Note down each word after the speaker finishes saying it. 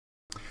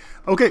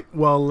Okay,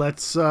 well,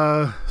 let's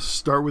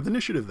start with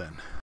initiative then.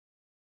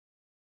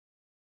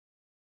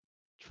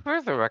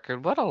 For the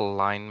record, what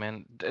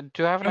alignment?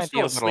 Do I have an I'm idea still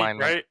of what asleep,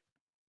 alignment? right?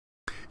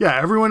 Yeah,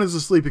 everyone is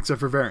asleep except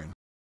for Vaeryn.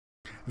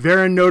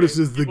 Vaeryn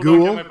notices the People don't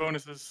ghoul. get my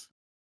bonuses.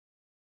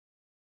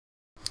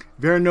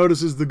 Vaeryn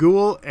notices the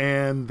ghoul,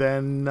 and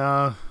then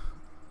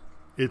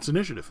it's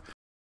initiative.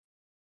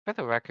 For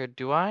the record,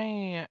 do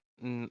I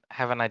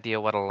have an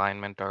idea what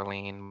alignment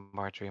Darlene,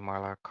 Marjorie,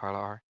 Marla,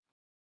 Carla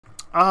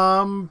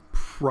are?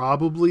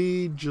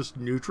 Probably just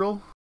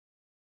neutral.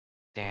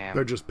 Damn.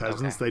 They're just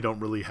peasants. Okay. They don't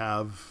really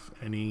have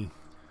any...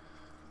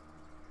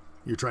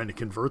 You're trying to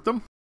convert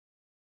them?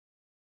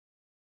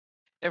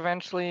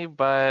 Eventually,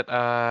 but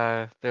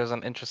there's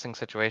an interesting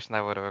situation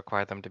that would have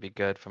required them to be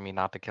good for me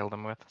not to kill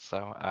them with,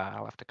 so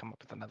I'll have to come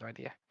up with another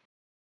idea.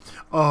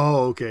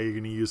 Oh, okay. You're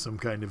going to use some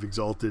kind of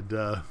exalted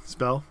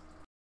spell?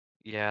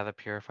 Yeah, the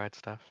purified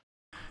stuff.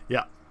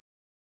 Yeah.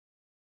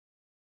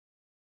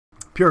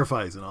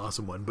 Purify is an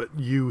awesome one, but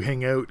you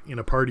hang out in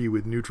a party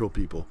with neutral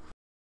people.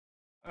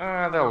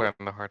 They'll learn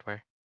the hard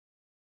way.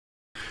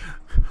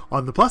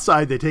 On the plus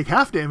side, they take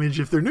half damage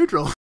if they're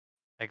neutral.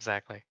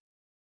 Exactly.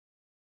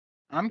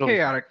 I'm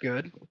chaotic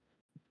good.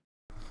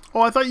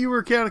 Oh, I thought you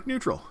were chaotic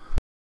neutral.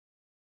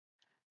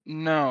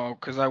 No,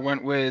 because I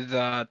went with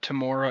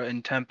Tamora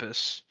and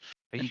Tempest.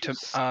 And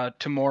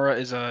Tamora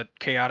is a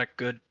chaotic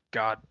good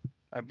god,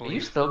 I Are believe.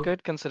 you still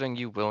good considering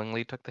you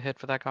willingly took the hit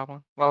for that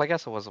goblin? Well, I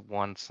guess it was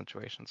one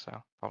situation,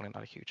 so probably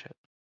not a huge hit.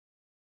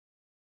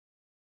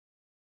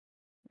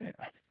 Yeah.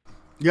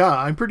 Yeah,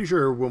 I'm pretty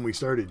sure when we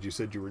started you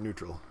said you were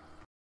neutral.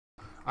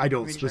 I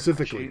don't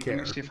specifically care.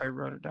 Let me see if I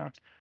wrote it down.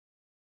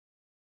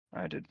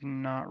 I did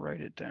not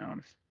write it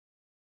down.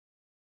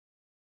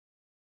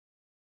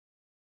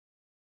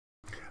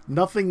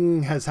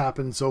 Nothing has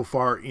happened so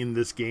far in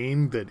this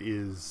game that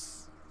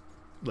is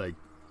like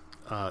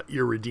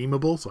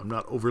irredeemable, so I'm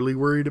not overly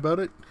worried about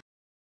it.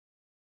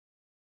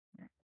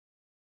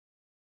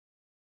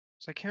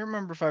 So I can't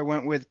remember if I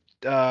went with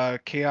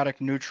chaotic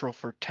neutral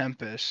for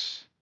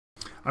Tempest.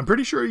 I'm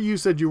pretty sure you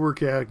said you were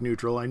chaotic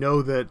neutral. I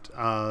know that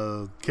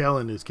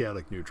Kalen is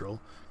chaotic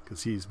neutral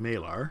because he's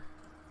Malar.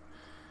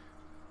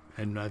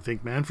 And I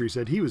think Manfrey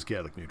said he was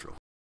chaotic neutral.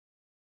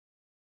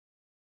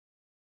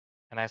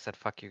 And I said,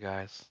 fuck you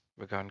guys.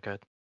 We're going good.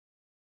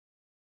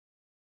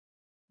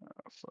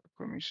 Fuck.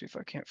 Let me see if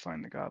I can't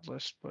find the god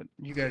list, but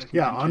you guys can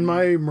Yeah, on continue.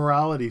 my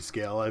morality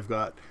scale, I've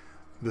got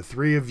the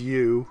three of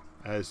you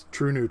as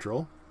true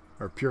neutral,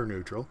 or pure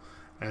neutral,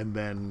 and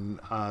then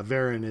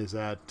Vaeryn is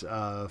at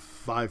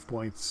 5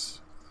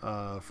 points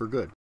for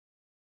good.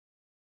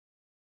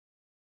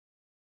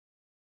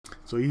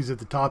 So he's at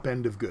the top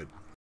end of good.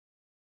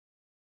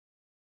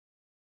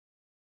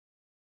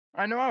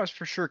 I know I was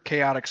for sure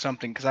chaotic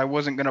something because I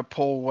wasn't gonna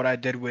pull what I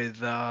did with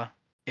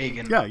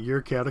Aegon. Yeah,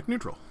 you're chaotic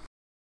neutral.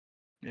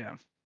 Yeah.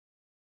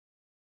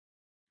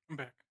 I'm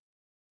back.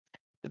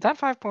 Did that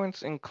 5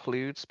 points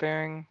include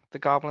sparing the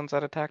goblins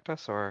that attacked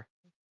us, or?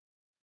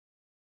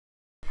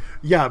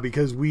 Yeah,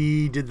 because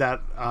we did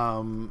that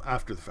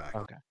after the fact.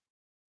 Okay.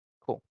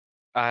 Cool.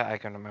 I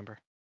can remember.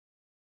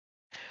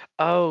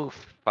 Oh,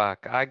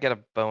 fuck. I get a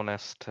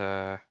bonus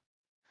to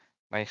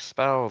my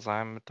spells.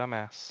 I'm a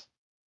dumbass.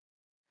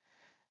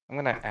 I'm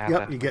gonna add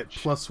that. Yep, you get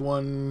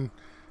 +1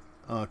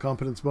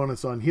 competence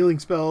bonus on healing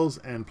spells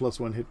and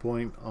 +1 hit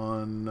point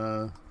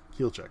on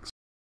heal checks.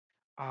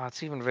 Oh,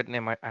 it's even written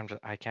in my...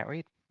 I can't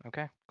read.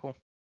 Okay, cool.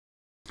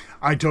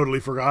 I totally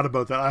forgot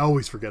about that. I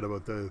always forget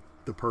about the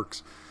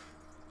perks.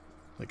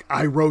 Like,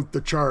 I wrote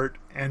the chart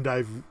and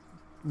I've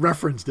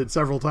referenced it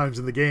several times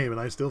in the game and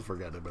I still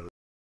forget about it.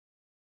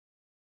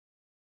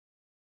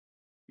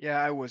 Yeah,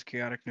 I was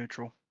chaotic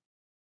neutral.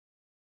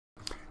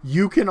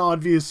 You can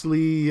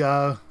obviously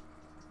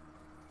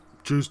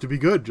choose to be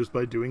good just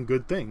by doing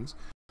good things.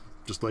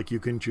 Just like you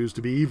can choose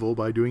to be evil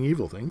by doing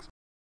evil things.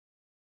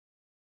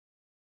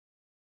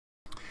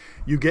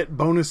 You get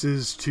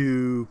bonuses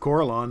to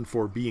Coralon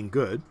for being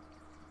good.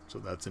 So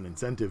that's an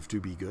incentive to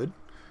be good.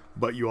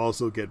 But you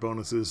also get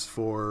bonuses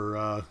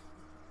for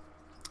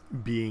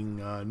being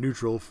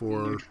neutral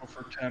for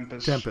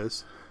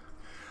Tempest.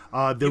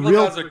 The Evil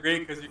real gods are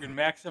great because you can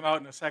max them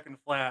out in a second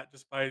flat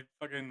just by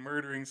fucking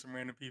murdering some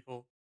random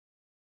people.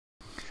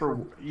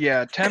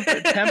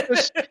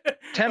 Tempest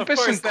Of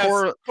course, and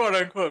that's quote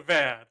unquote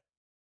bad.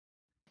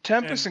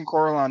 Tempest and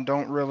Coralon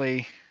don't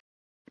really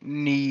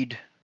need.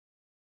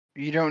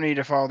 You don't need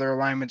to follow their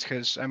alignments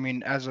because, I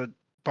mean, as a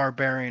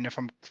barbarian, if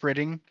I'm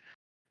critting,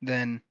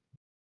 then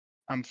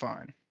I'm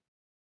fine.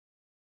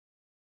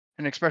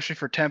 And especially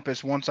for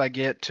Tempest, once I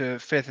get to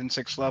 5th and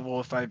 6th level,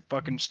 if I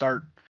fucking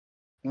start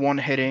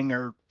one-hitting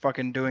or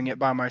fucking doing it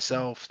by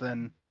myself,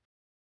 then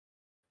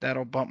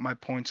that'll bump my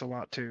points a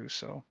lot too,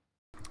 so.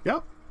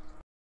 Yep.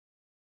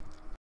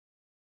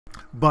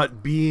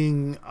 But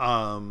being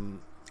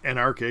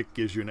anarchic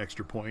gives you an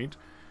extra point,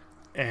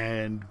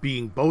 and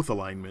being both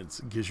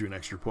alignments gives you an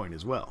extra point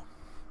as well.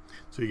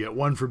 So you get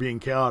 1 for being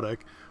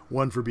chaotic,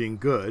 1 for being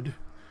good,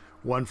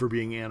 1 for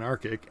being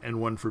anarchic,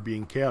 and 1 for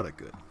being chaotic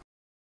good.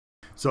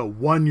 So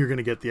one, you're going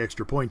to get the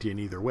extra point in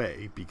either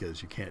way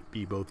because you can't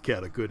be both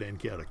chaotic good and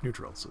chaotic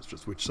neutral. So it's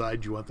just which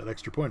side you want that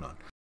extra point on.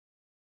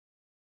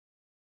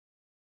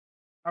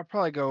 I'll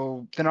probably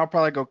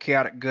go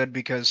chaotic good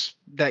because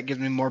that gives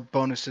me more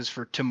bonuses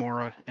for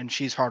Timora, and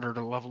she's harder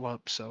to level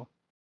up. So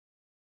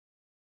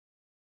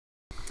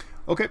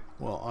Okay,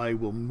 well, I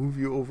will move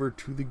you over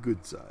to the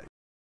good side.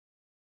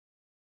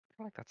 I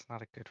feel like that's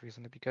not a good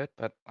reason to be good,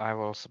 but I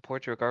will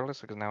support you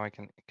regardless because now I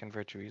can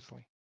convert you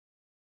easily.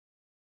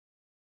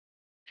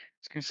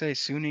 I was gonna say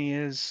Sunni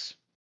is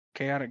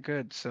chaotic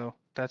good, so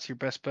that's your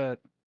best bet.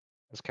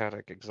 It's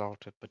chaotic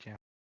exalted, but yeah.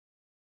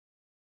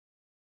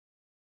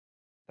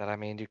 That I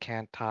mean you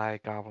can't tie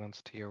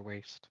goblins to your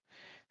waist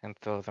and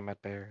throw them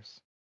at bears.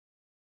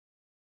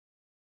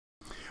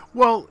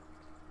 Well,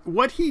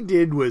 what he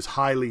did was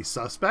highly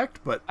suspect,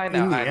 but I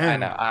know, in the I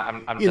end, know. I'm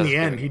in just the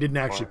end, doing he it didn't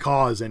for- actually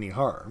cause any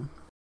harm.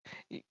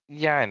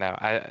 Yeah, I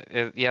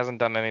know. He hasn't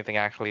done anything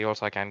actually evil,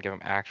 so I can't give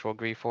him actual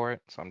grief for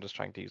it. So I'm just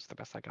trying to use the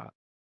best I got.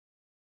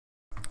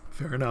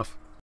 Fair enough.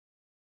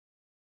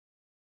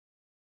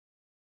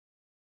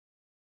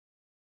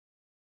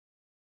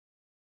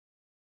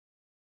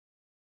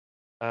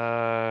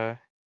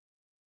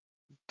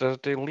 Does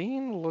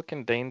Deline look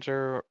in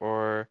danger,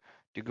 or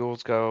do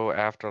ghouls go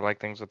after like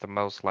things with the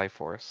most life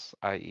force,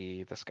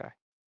 i.e., this guy?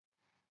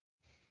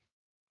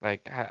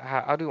 Like,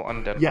 how do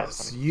undead work?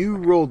 Yes, when it you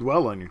comes to rolled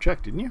well on your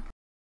check, didn't you?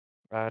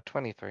 that?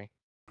 23.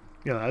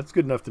 Yeah, that's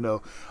good enough to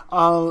know.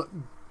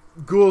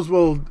 Ghouls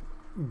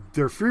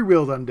they're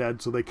free-willed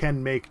undead, so they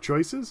can make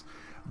choices,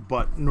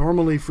 but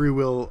normally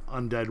free-will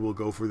undead will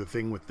go for the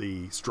thing with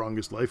the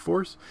strongest life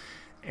force,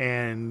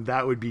 and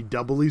that would be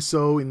doubly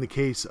so in the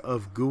case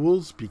of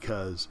ghouls,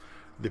 because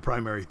the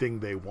primary thing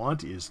they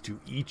want is to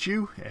eat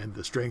you, and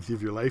the strength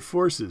of your life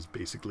force is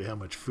basically how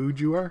much food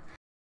you are.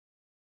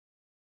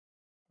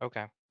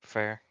 Okay,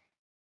 fair.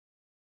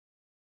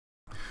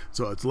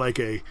 So it's like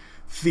a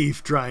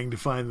thief trying to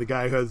find the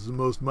guy who has the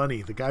most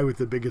money. The guy with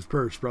the biggest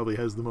purse probably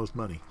has the most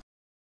money.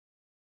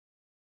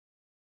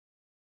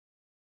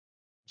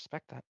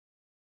 Respect that.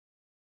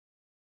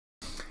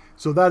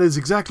 So that is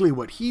exactly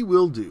what he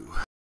will do.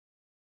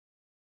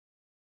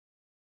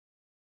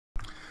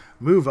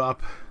 Move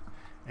up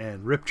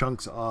and rip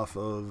chunks off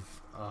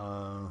of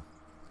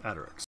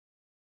Aterux.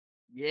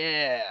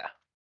 Yeah.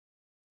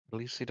 At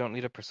least you don't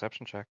need a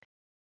perception check.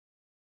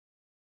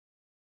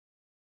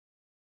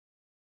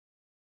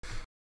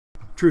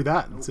 True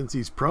that, and since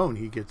he's prone,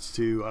 he gets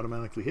to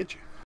automatically hit you.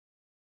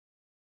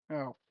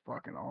 Oh,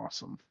 fucking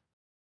awesome.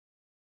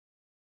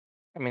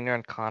 I mean, you're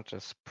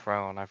unconscious,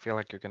 prone. I feel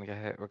like you're gonna get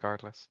hit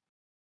regardless.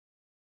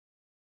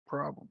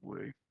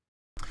 Probably.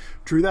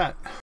 True that.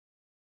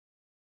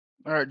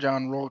 All right,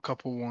 John, roll a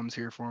couple ones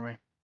here for me.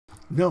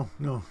 No,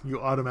 you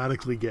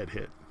automatically get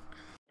hit.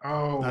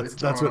 Oh,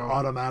 That's what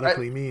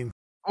automatically means.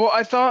 Well,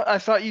 I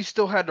thought you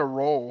still had to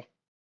roll.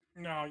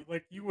 No,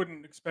 like you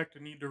wouldn't expect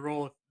to need to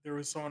roll if there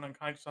was someone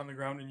unconscious on the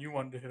ground and you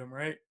wanted to hit him,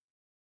 right?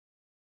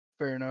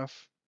 Fair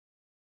enough.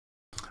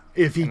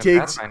 If he And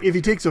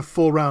takes a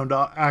full round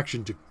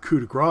action to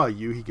coup de grace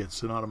you, he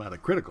gets an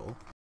automatic critical.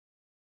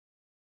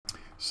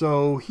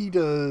 So he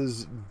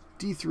does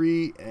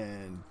D3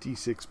 and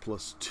D6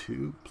 plus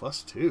 2.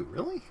 Plus 2?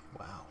 Really?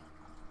 Wow.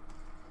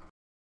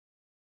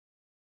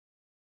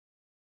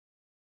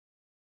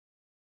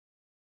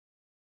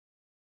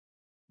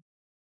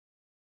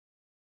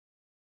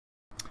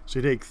 So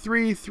you take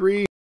 3,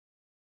 3.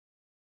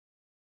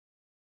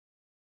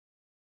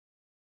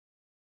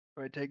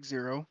 So I take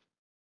 0.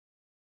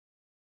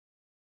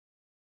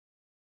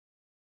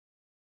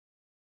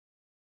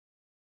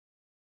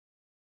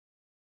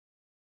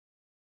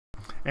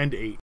 And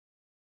 8.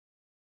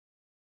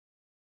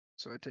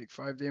 So I take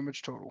 5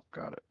 damage total.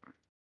 Got it.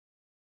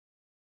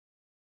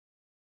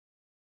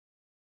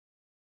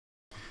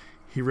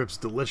 He rips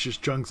delicious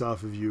chunks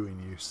off of you,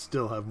 and you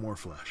still have more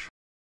flesh.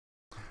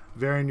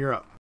 Vaeryn, you're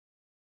up.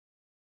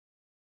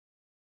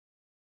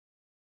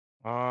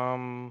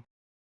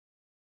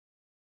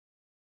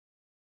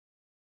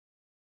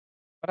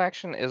 What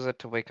action is it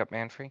to wake up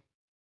Manfrey?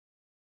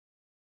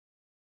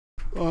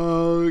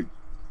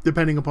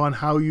 Depending upon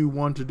how you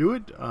want to do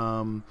it, you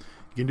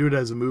can do it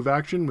as a move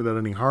action without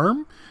any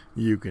harm.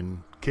 You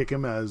can kick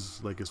him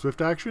as like a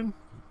swift action.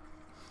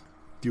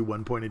 Do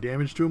 1 point of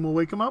damage to him will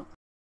wake him up.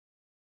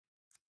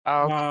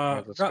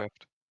 Oh, the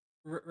swift.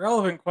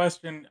 Relevant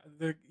question.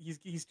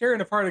 He's tearing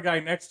apart a guy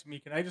next to me.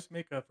 Can I just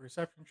make a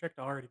perception check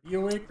to already be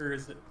awake, or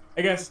is it?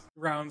 I guess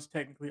rounds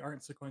technically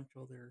aren't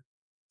sequential; they're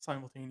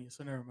simultaneous.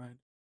 So never mind.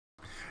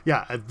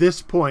 Yeah, at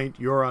this point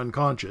you're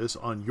unconscious.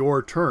 On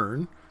your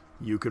turn,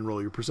 you can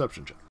roll your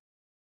perception check.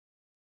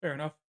 Fair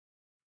enough.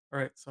 All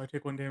right, so I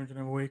take 1 damage and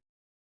I'm awake.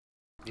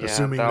 Yeah,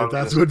 Assuming that'll that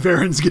that's just- what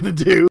Varen's gonna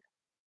do.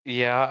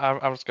 Yeah,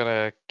 I'm just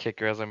gonna kick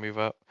her as I move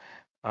up.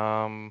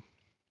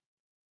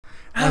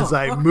 As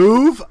I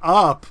move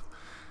up,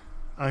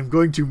 I'm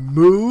going to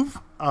move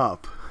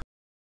up.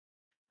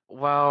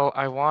 Well,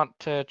 I want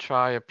to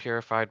try a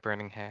purified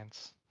burning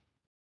hands.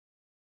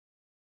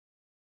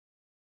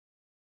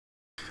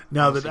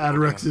 Now I'll that see what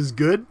Aterux you- is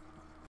good,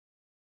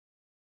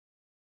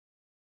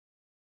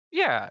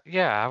 Yeah,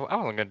 I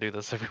wasn't gonna do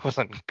this if it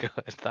wasn't good,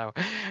 though.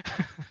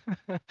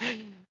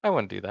 I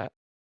wouldn't do that.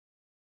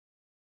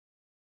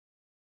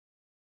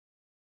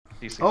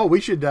 DC Oh, 9.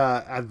 we should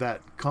add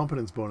that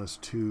competence bonus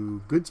to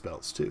good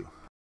spells too,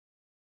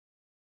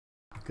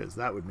 because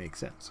that would make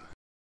sense.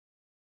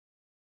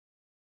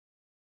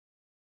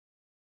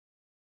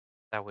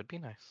 That would be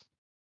nice.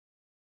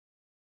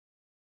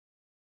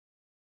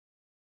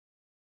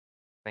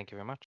 Thank you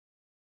very much.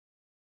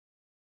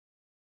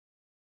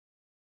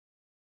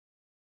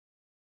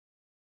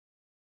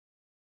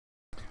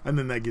 And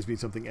then that gives me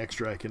something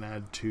extra I can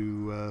add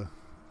to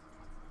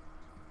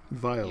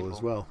Vial as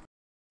Evil. well.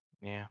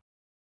 Yeah.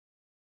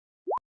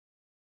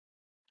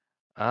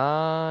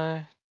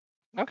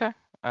 Okay.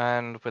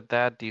 And with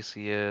that,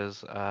 DC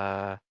is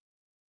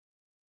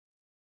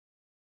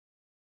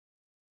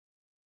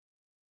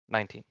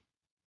 19.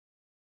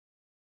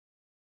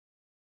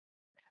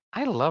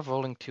 I love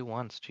rolling 2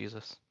 ones,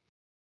 Jesus.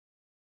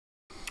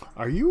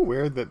 Are you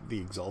aware that the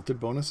exalted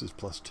bonus is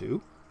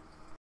 +2?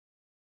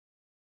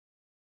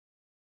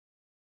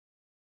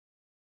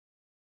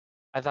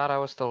 I thought I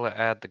was still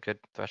at the good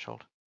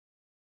threshold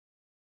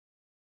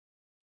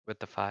with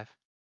the 5.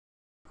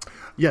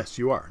 Yes,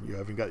 you are. You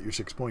haven't got your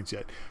 6 points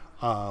yet.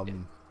 I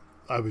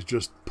was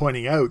just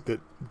pointing out that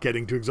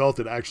getting to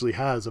exalted actually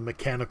has a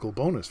mechanical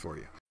bonus for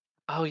you.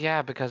 Oh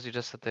yeah, because you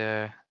just said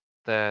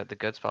the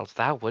good spells.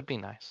 That would be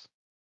nice.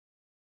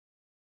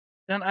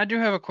 Then I do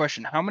have a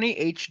question. How many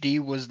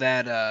HD was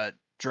that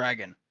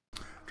dragon?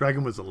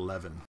 Dragon was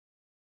 11.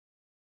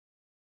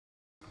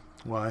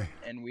 Why?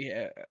 And we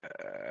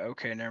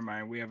okay, never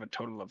mind. We have a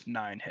total of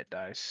 9 hit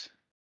dice.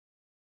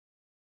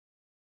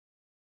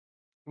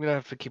 We'd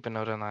have to keep a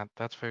note on that.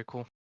 That's very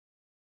cool.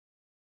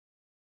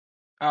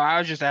 Oh, I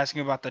was just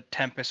asking about the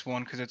Tempest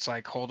one because it's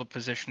like hold a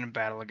position in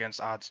battle against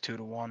odds 2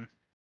 to 1.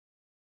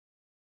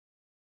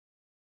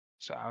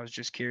 So I was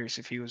just curious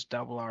if he was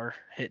double our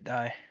hit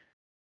die.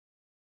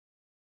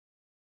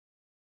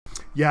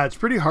 Yeah, it's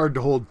pretty hard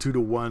to hold 2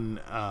 to 1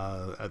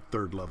 at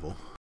 3rd level.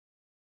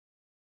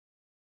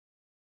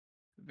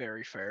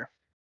 Very fair.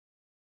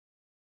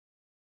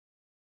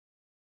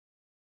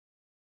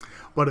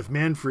 But if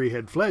Manfree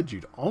had fled,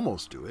 you'd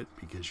almost do it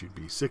because you'd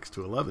be 6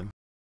 to 11.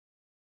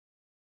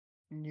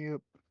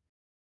 Yep.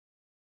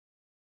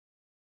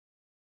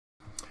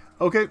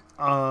 Okay,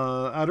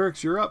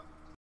 Aterux, you're up.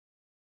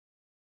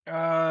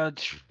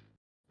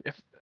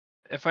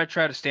 If I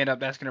try to stand up,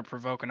 that's gonna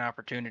provoke an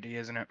opportunity,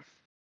 isn't it?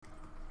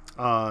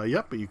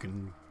 Yep, but you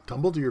can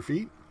tumble to your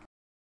feet.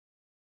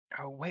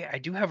 Oh wait, I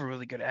do have a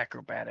really good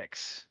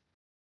acrobatics.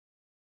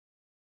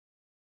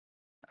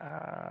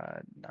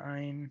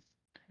 9,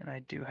 and I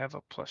do have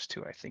a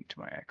 +2, I think, to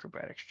my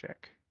acrobatics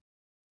check.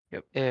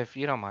 Yep. If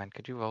you don't mind,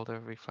 could you roll the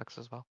reflex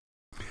as well?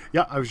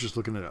 Yeah, I was just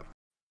looking it up.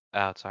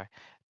 Oh, sorry.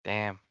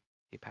 Damn,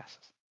 he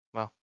passes.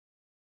 Well,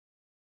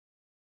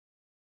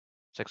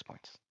 6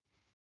 points.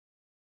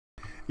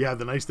 Yeah,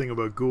 the nice thing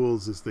about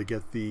ghouls is they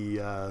get the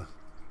a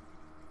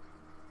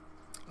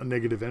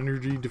negative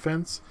energy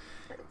defense,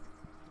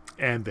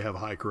 and they have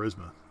high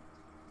charisma.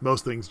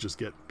 Most things just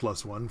get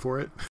 +1 for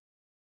it.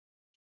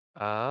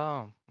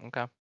 Oh,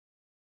 okay.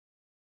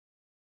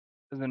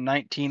 Does a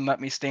 19 let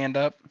me stand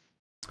up?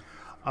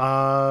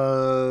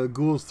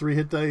 Ghouls 3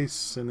 hit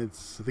dice, and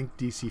it's I think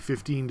DC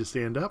 15 to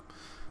stand up.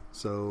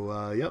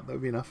 So yeah, that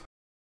would be enough.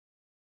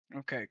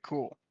 Okay,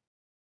 cool.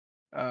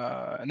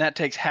 And that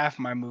takes half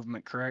my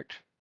movement, correct?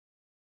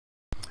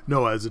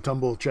 No, as a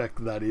tumble check,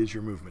 that is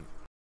your movement.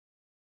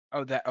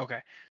 Oh,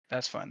 okay.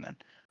 That's fine then.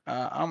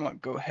 I'm gonna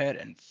go ahead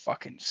and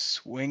fucking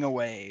swing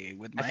away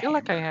with my I feel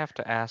like I hammer. have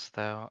to ask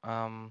though.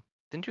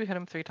 Didn't you hit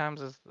him 3 times?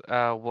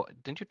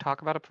 Didn't you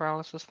talk about a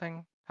paralysis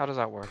thing? How does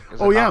that work?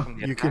 Is Oh it not yeah, from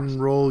the you attacks? can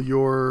roll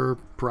your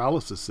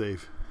paralysis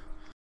save.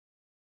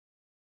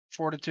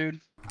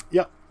 Fortitude.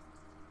 Yep,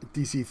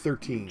 DC Let me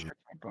 13. check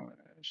my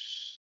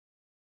bonus.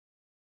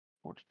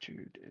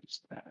 Fortitude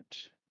is that.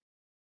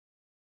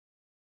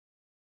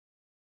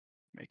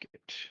 Make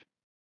it.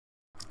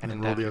 And I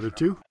then didn't roll the have other it.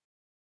 2.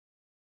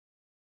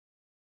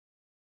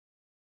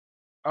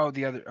 Oh,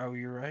 the other. Oh,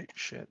 you're right.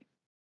 Shit.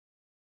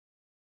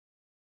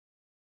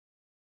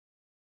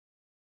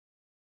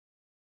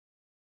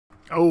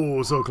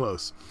 Oh, so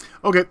close.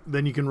 Okay,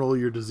 then you can roll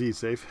your disease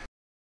save.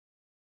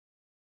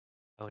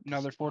 Oh,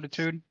 Another disease.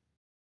 fortitude.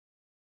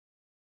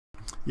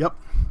 Yep.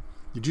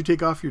 Did you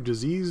take off your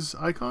disease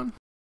icon?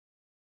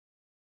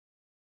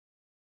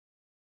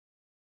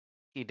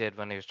 He did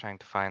when he was trying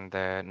to find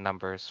the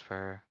numbers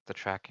for the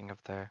tracking of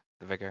the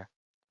vigor.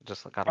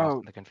 Just got lost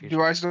in the confusion.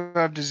 Do I still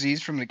have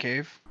disease from the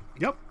cave?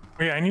 Yep.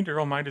 Wait, I need to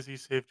roll my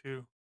disease save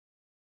too.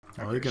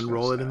 Well, Okay, you can so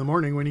roll it that's in the that.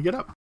 morning when you get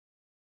up.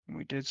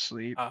 We did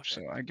sleep, Ah, okay.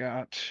 so I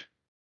got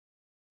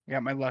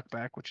my luck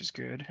back, which is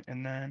good.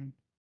 And then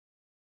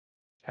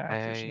attack.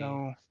 There's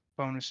no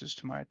bonuses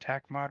to my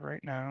attack mod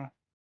right now.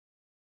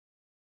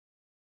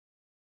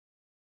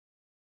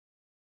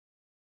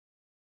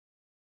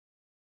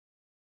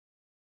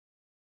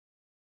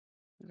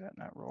 Did that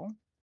not roll?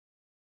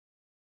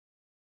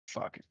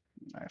 Fuck it.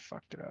 I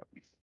fucked it up.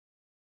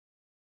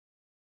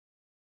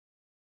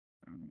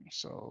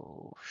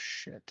 So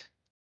shit.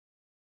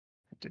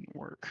 It didn't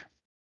work.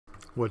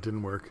 What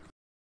didn't work?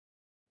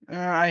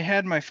 I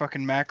had my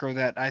fucking macro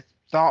that I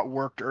thought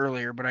worked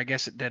earlier, but I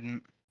guess it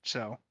didn't.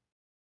 So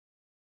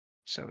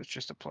it's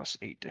just a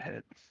 +8 to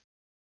hit.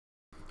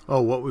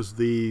 Oh, what was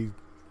the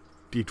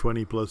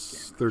D20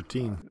 plus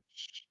 13?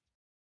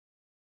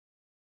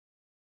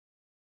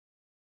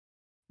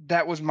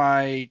 That was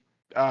my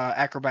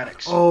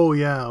acrobatics. Oh,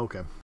 yeah,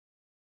 okay.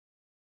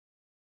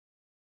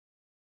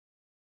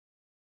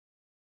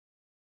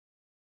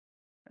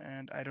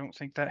 And I don't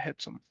think that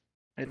hits him.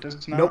 It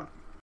does not. Nope.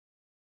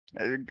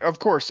 Of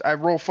course, I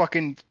roll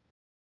fucking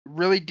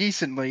really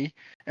decently,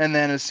 and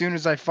then as soon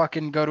as I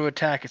fucking go to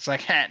attack, it's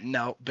like, ha,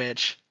 no,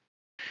 bitch.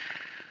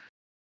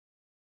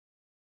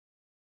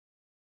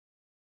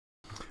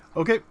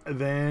 Okay,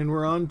 then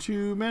we're on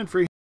to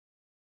Manfrey.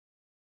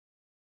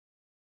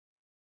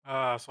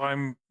 So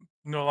I'm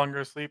no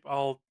longer asleep.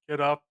 I'll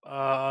get up,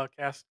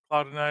 cast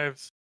Cloud of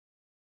Knives,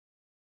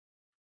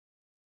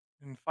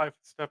 and 5-foot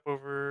step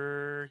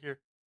over here.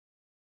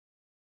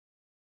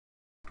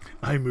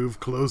 I move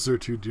closer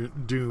to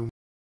Doom.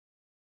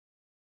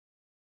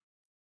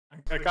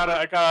 I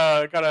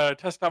gotta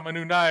test out my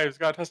new knives.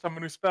 Gotta test out my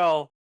new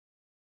spell.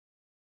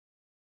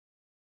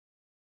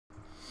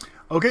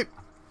 Okay,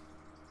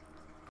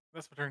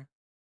 That's my turn.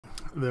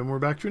 then we're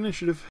back to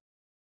initiative.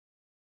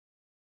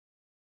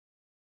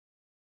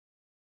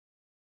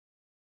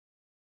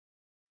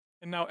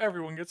 And now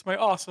everyone gets my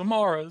awesome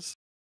auras.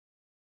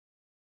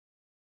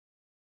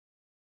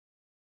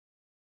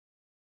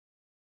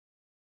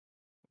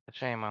 A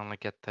shame I only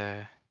get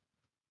the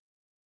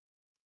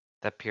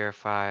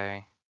purify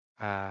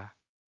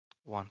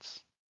once.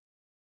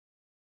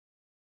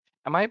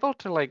 Am I able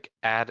to like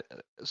add?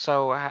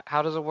 So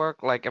how does it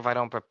work? Like if I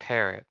don't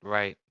prepare it,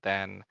 right?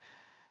 Then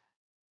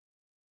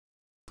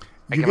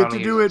I You can get only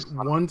to use do it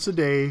it once a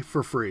day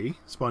for free,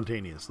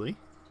 spontaneously.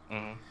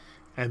 Mhm.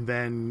 And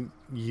then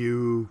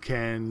you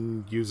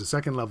can use a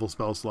second level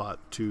spell slot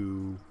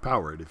to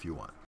power it if you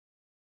want.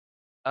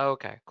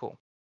 Okay, cool.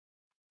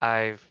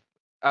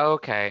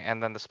 Okay,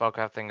 and then the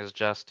spellcraft thing is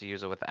just to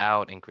use it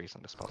without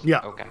increasing the spell slot.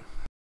 Yeah. Okay.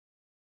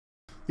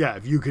 Yeah,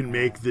 if you can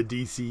make the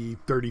DC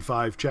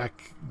 35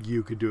 check,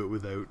 you could do it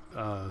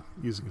without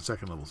using a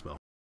second level spell.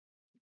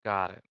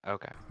 Got it.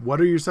 Okay. What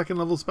are your second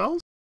level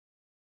spells?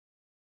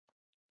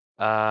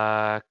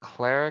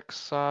 Cleric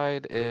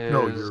side is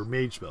No, your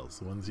mage spells,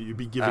 the ones that you'd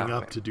be giving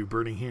up okay. to do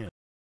Burning Hand.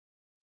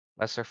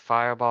 Lesser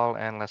Fireball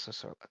and Lesser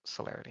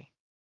Celerity.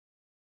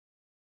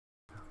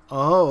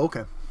 Oh,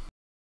 okay.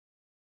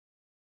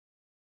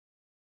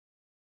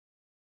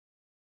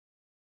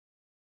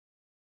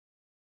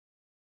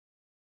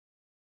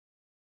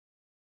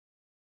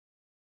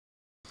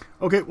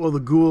 Okay, well, the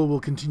ghoul will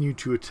continue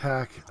to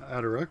attack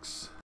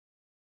Aterux.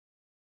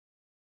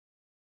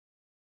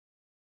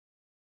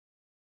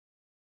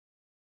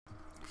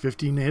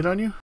 $15 to hit on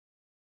you?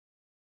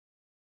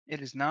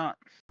 It is not.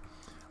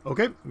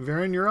 Okay,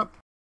 Vaeryn, you're up.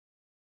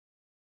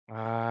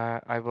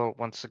 I will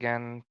once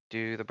again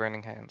do the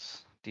Burning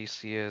Hands.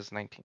 DC is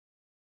 19.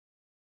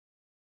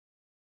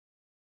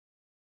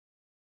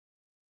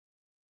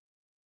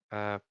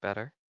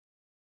 Better.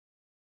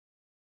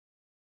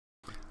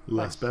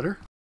 Less Nice. better.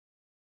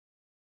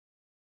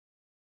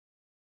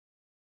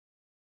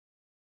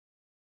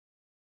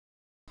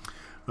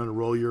 I'm going to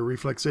roll your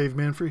reflex save,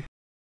 Manfrey.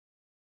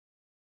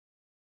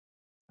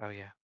 Oh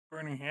yeah.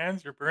 Burning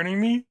hands? You're burning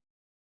me?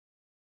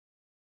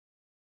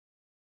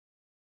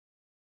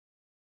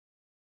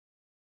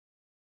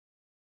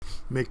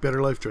 Make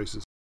better life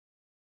choices.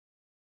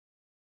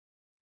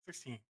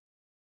 16.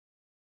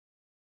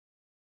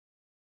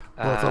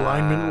 Both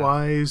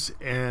alignment-wise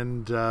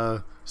and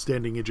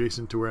standing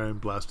adjacent to where I'm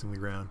blasting the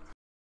ground.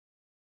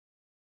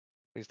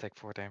 Please take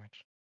 4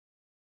 damage.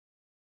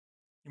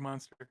 You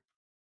monster.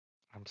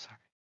 I'm sorry.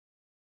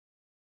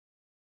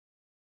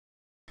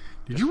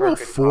 Did Just you for a roll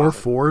good 4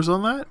 cause. 4s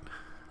on that?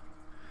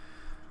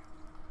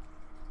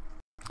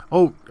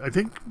 Oh, I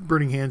think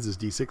Burning Hands is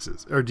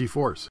D6s, or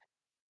D4s.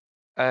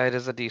 It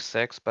is a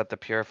D6, but the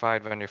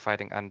purified when you're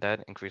fighting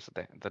undead increases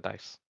the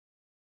dice.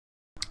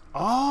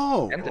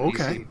 Oh, And the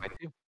okay. DC by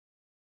 2.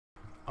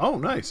 Oh,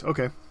 nice.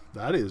 Okay.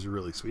 That is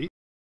really sweet.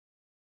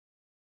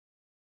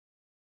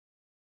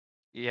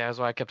 Yeah, that's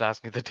why I kept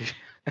asking the D.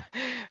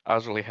 I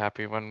was really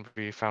happy when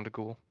we found a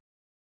ghoul.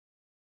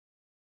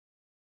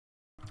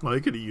 Well,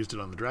 you could have used it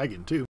on the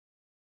dragon, too.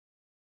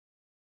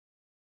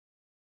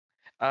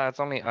 It's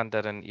only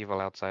undead and evil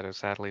outsiders,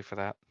 sadly, for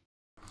that.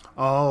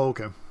 Oh,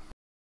 okay.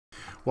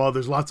 Well,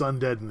 there's lots of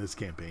undead in this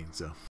campaign,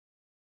 so.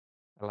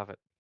 I love it.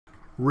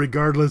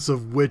 Regardless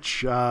of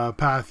which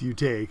path you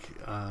take,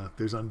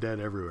 there's undead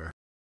everywhere.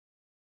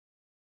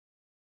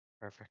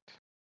 Perfect.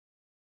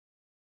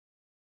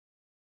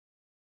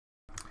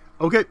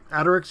 Okay,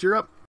 Aterix, you're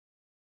up.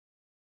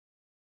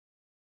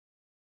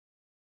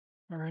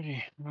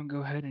 Alrighty, I'm gonna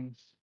go ahead and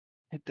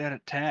hit that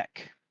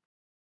attack.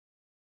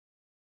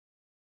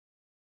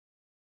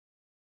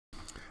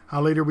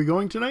 How late are we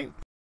going tonight?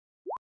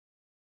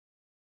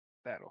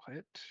 That'll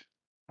hit.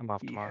 I'm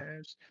off He tomorrow.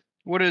 has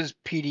What does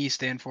PD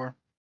stand for?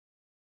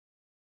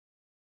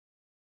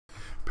 For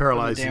the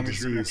Paralyzed and damage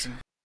disease. reduction.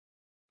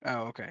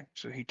 Oh, okay.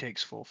 So he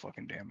takes full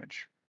fucking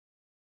damage.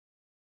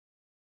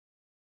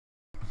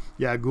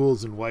 Yeah,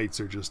 ghouls and whites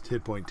are just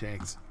hit point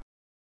tanks.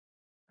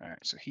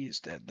 Alright, so he is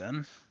dead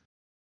then.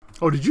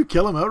 Oh, did you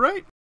kill him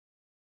outright?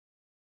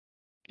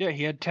 Yeah,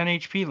 he had 10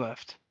 HP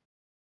left.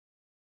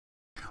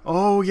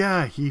 Oh,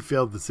 yeah, he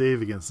failed the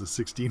save against the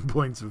 16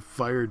 points of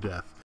fire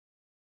death.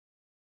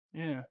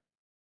 Yeah.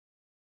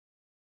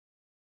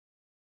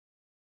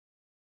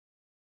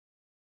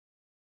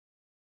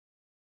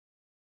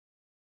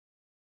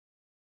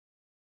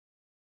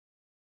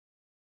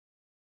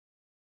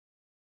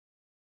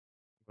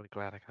 Really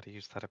glad I got to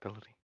use that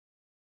ability.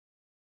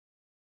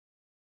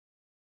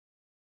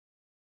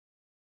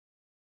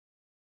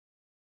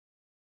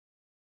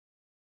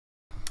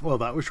 Well,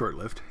 that was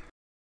short-lived.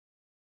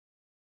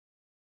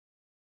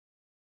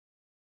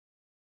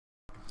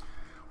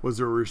 Was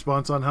there a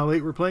response on how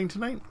late we're playing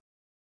tonight?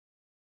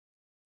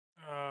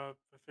 I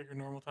figure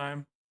normal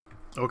time.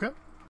 Okay.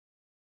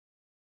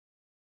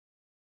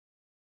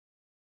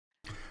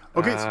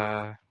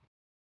 Okay,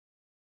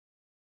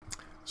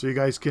 so you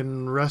guys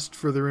can rest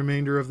for the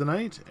remainder of the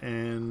night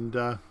and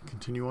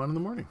continue on in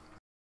the morning.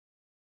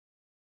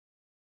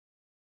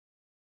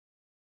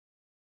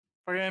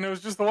 And it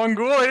was just the one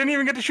ghoul. I didn't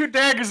even get to shoot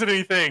daggers at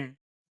anything.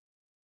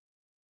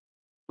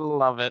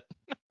 Love it.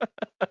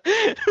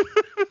 This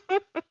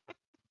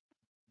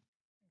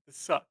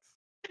sucks.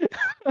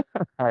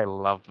 I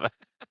love that.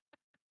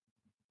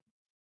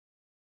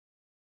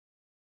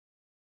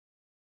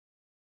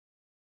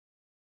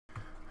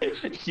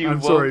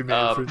 I'm sorry,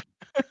 Manfred.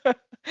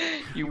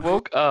 You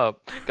woke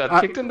up,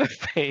 got kicked in the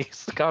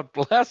face, got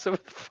blasted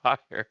with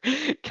fire,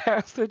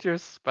 casted your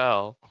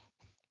spell.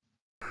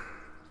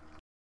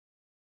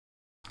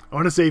 I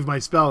want to save my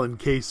spell in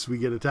case we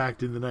get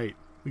attacked in the night.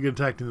 We get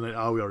attacked in the night.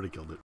 Oh, we already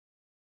killed it.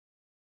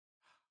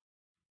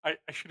 I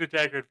should have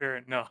daggered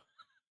Vaeryn. No.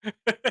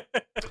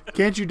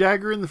 Can't you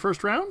dagger in the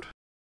first round?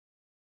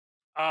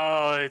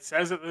 It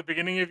says at the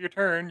beginning of your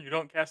turn. You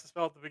don't cast a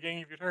spell at the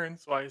beginning of your turn,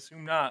 so I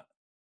assume not.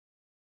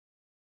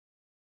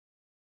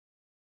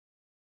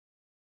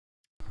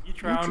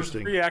 Each round is a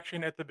free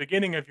action. At the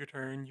beginning of your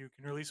turn, you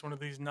can release one of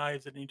these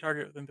knives at any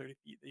target within 30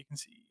 feet that you can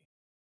see.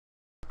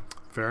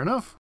 Fair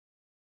enough.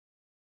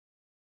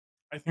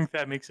 I think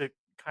that makes it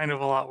kind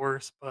of a lot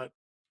worse, but,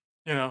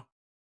 you know,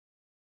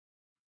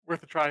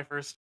 worth a try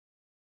first.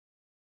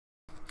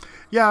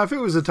 Yeah, if it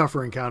was a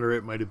tougher encounter,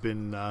 it might have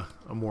been a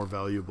more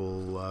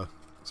valuable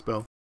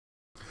spell.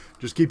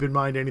 Just keep in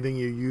mind, anything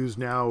you use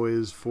now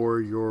is for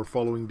your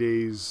following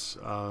day's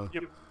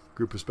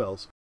group of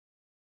spells.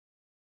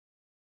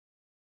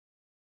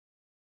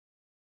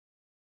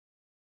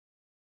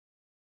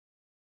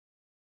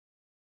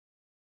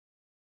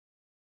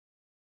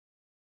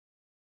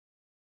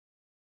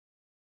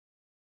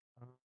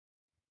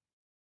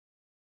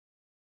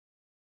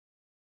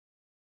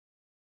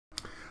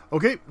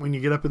 Okay, when you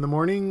get up in the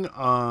morning,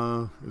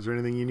 is there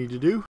anything you need to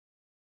do?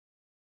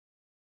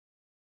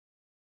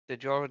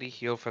 Did you already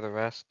heal for the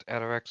rest,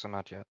 Aterux, or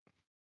not yet?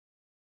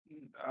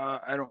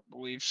 I don't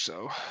believe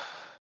so.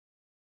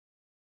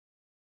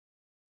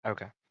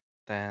 Okay.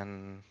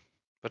 Then,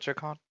 what's your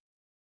con?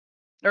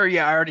 Or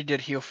yeah, I already did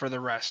heal for the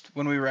rest.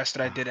 When we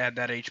rested, I did add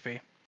that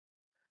HP.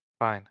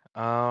 Fine.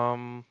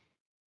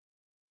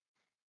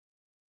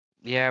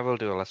 Yeah, we'll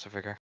do a lesser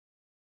figure.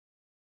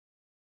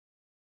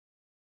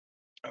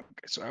 Okay,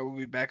 so I will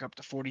be back up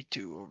to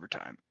 42 over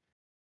time.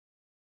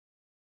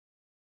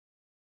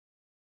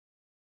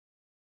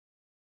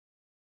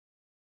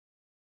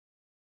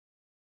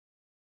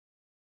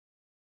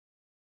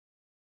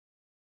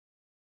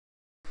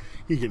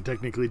 He can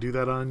technically do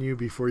that on you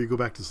before you go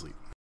back to sleep.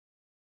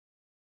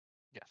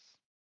 Yes.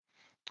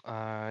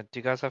 Do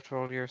you guys have to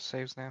roll your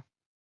saves now?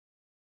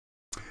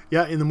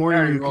 Yeah, in the I morning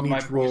already you rolled can my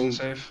each roll. poison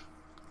save.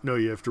 No,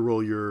 you have to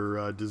roll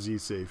your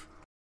disease save.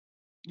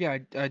 Yeah,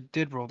 I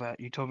did roll that.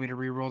 You told me to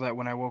re-roll that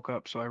when I woke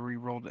up, so I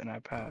re-rolled it and I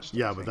passed.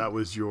 Yeah, but that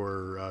was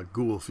your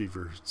ghoul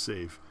fever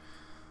save.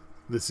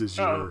 This is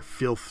your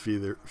filth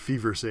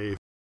fever save.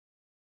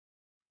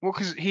 Well,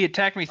 because he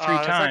attacked me 3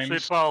 times. That's actually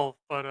 12,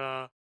 but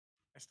I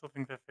still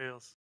think that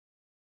fails.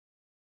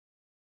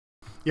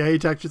 Yeah, he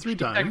attacked you 3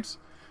 times.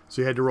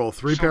 So you had to roll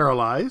 3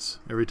 paralyze.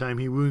 Every time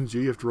he wounds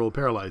you, you have to roll a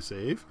paralyze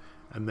save.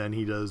 And then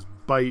he does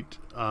bite,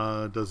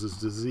 does his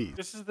disease.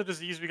 This is the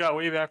disease we got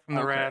way back from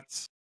the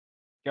rats.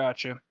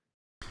 Gotcha.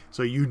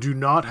 So you do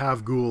not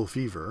have ghoul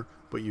fever,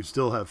 but you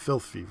still have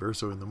filth fever.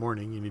 So in the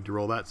morning, you need to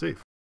roll that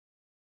save.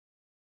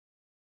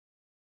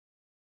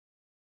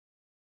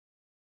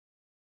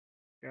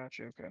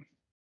 Gotcha, okay.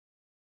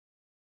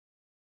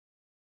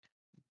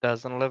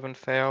 Doesn't live and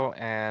fail,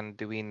 and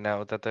do we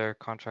know that they're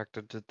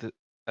contracted to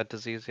a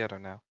disease yet or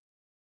no?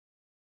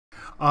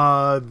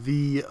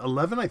 The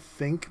 11, I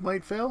think,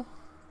 might fail.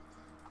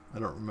 I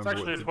don't remember. It's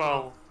actually a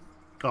 12.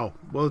 Oh,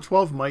 well,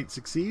 12 might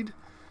succeed.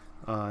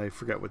 I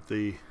forget what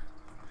the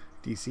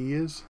DC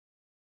is.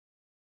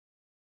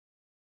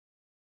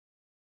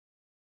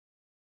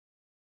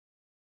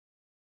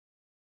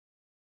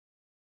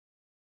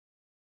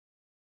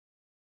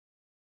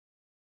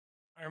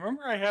 I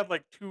remember I had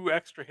like 2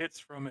 extra hits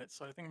from it,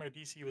 so I think my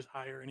DC was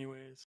higher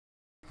anyways.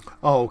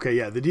 Oh, okay,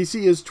 yeah. The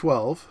DC is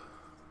 12.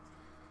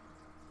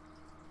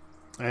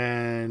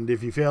 And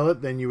if you fail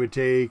it, then you would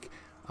take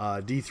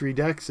D3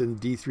 Dex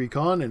and D3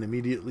 Con and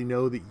immediately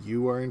know that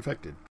you are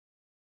infected.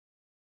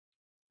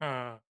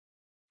 Does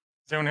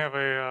anyone have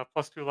a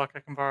 +2 luck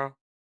I can borrow?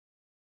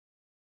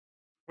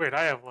 Wait,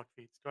 I have luck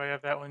feats. Do I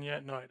have that one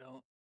yet? No, I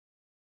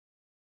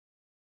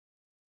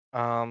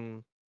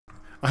don't.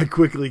 I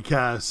quickly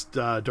cast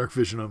Dark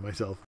Vision on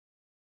myself.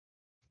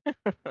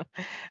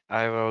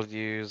 I will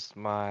use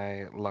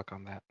my luck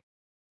on that.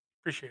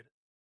 Appreciate it.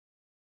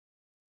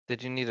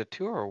 Did you need a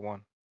 2 or a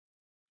 1?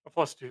 A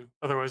 +2.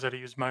 Otherwise, I'd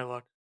use my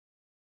luck.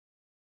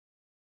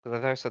 Because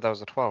I thought I said that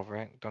was a 12,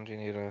 right? Don't you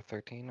need a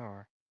 13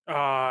 or?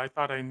 I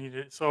thought I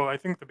needed. So I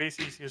think the base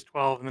DC is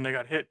 12, and then I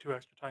got hit 2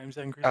 extra times.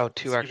 That increases Oh, the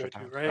 2 DC extra by 2,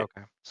 times. right?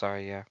 Okay.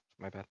 Sorry, yeah.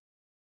 My bad.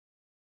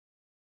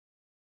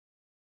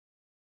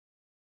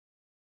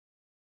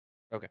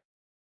 Okay.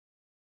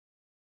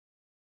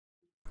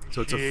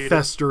 So it's a Appreciate it.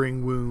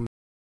 festering wound.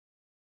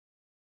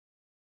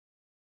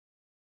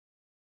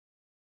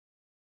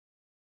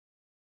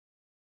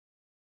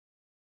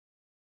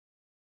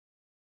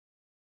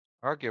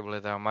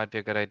 Arguably, though, it might be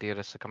a good idea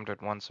to succumb to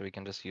it once so we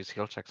can just use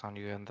heal checks on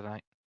you in the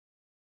night.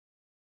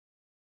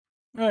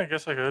 I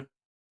guess I could.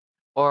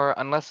 Or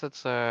unless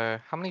it's how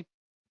many?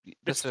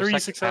 This It's is a 3 second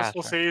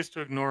successful pass, right? saves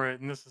to ignore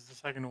it, and this is the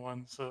second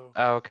one, so.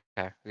 Oh,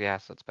 okay. Yeah,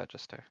 so it's better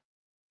just to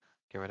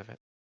get rid of it.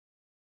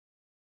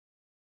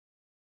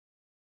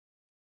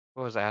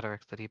 What was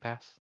Aterux? Did he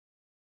pass?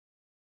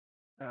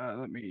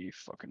 Let me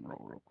fucking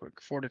roll real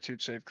quick.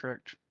 Fortitude save,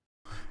 correct?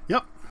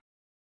 Yep.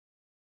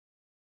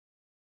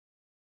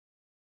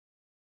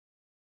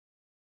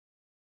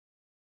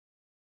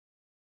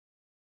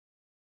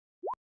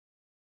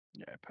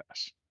 Yeah, I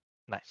pass.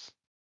 Nice.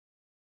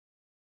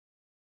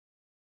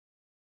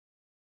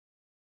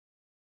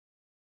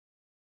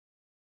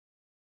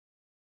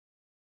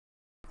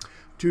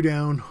 Two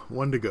down,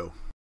 one to go.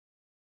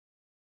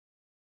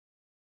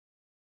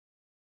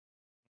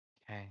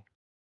 Okay.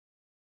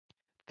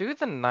 Through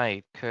the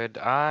night, could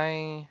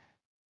I,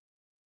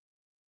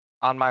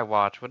 on my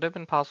watch, would it have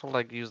been possible to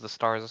like use the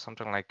stars or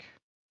something like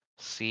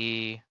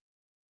see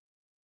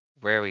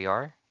where we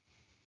are?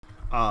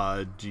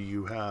 Do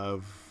you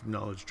have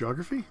knowledge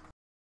geography?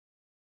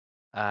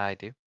 I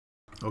do.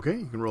 Okay,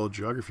 you can roll a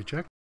geography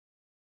check.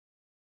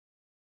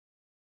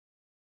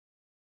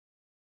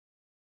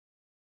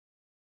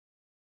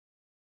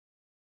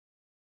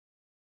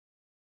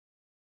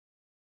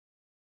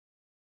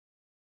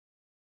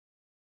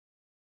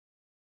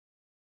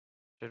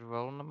 Should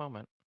roll in a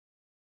moment.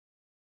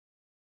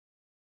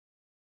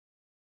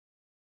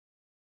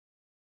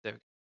 There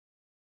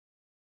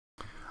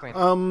we go.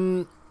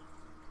 Um,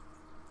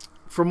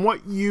 from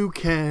what you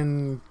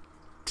can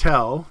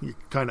tell, you're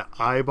kind of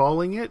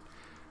eyeballing it.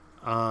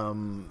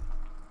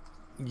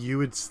 You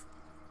would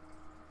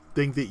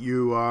think that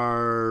you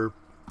are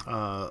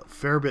a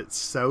fair bit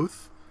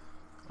south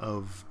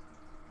of,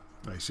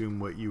 I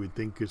assume, what you would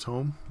think is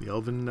home, the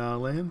Elven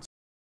lands.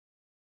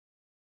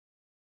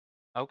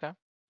 Okay.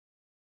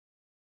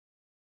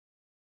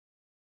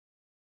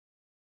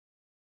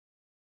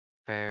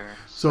 Fair.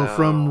 So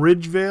from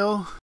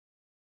Ridgevale,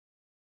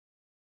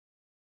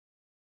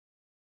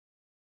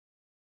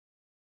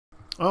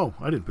 oh,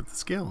 I didn't put the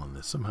scale on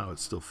this. Somehow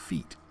it's still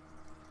feet.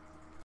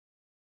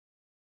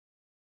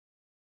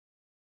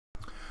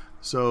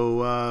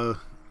 So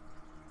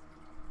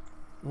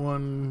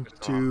 1,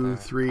 Just go on 2, the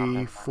 3,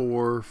 continent.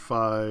 4,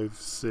 5,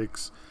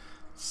 6,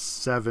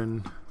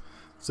 7.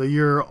 So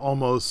you're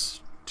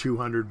almost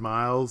 200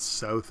 miles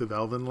south of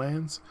Elven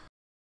lands.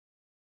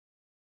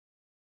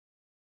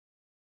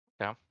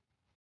 Yeah.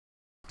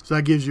 So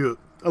that gives you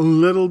a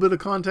little bit of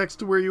context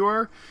to where you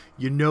are.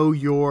 You know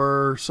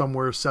you're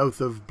somewhere south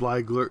of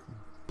Blygler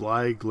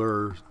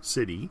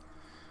City.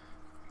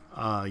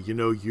 You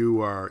know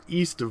you are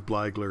east of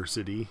Blygler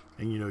City,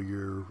 and you know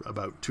you're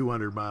about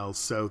 200 miles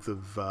south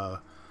of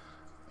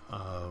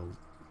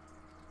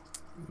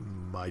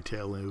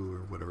Mytalu,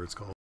 or whatever it's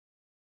called.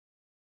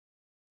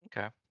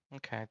 Okay.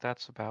 Okay,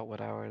 that's about what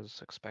I was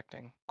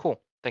expecting.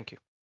 Cool. Thank you.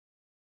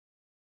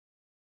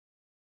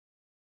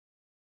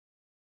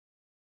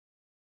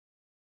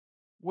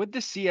 With the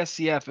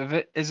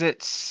CSCF, is it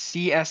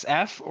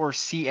CSF or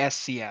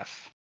CSCF?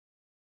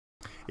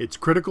 It's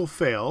critical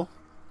fail,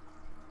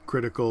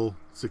 critical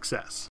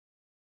success.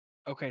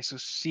 Okay, so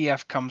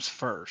CF comes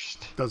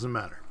first. Doesn't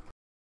matter.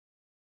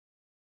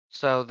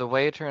 So the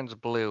way it turns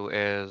blue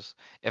is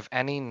if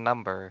any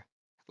number,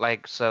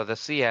 like, so the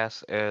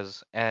CS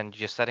is, and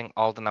you're setting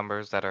all the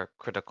numbers that are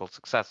critical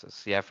successes.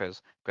 CF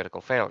is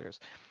critical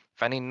failures.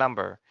 If any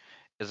number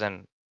is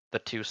in the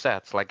two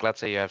sets, like let's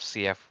say you have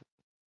CF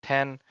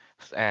 10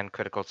 and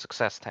critical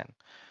success 10,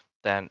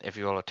 then if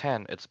you roll a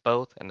 10, it's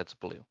both and it's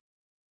blue.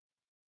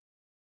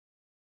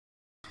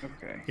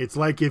 Okay. It's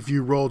like if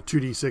you roll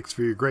 2d6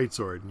 for your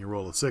greatsword and you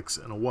roll a 6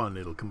 and a 1,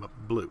 it'll come up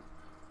blue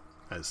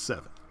as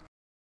 7.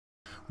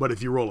 But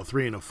if you roll a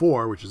 3 and a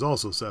 4, which is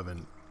also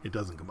 7, it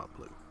doesn't come up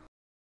blue.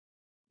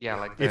 Yeah,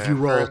 like If the you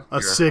roll first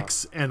a zero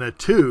 6 and a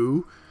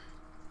 2,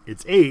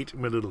 it's 8,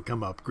 but it'll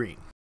come up green.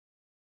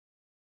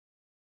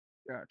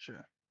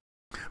 Gotcha.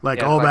 Like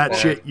Yeah, all like that the-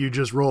 shit you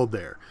just rolled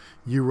there.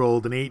 You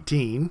rolled an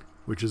 18,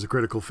 which is a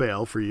critical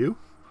fail for you.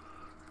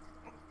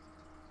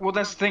 Well,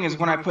 that's the thing is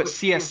when I put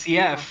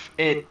CSCF,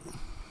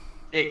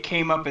 it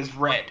came up as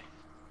red.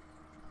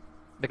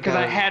 Because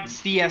I had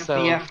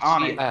CSCF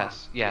on it.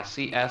 CS, yeah,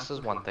 CS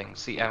is one thing,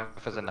 CF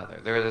is another.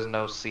 There is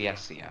no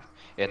CSCF.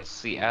 It's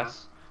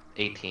CS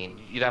 18.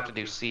 You'd have to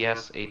do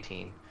CS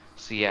 18,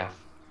 CF.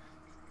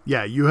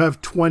 Yeah, you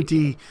have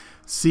 20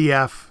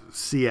 CF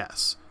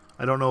CS.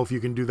 I don't know if you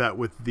can do that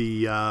with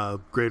the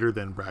greater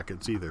than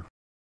brackets either.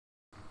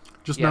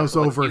 Just Yeah, mouse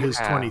so what over you his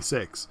have-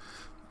 26.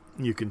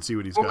 You can see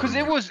what he's Well, got. because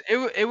in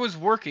there. it was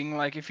working.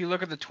 Like if you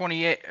look at the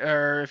 28,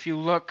 or if you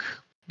look,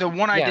 the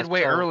one I Yeah, did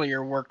way so-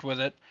 earlier worked with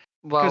it.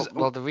 Well,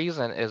 'Cause- the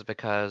reason is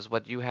because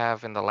what you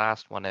have in the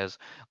last one is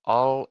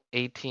all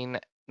 18,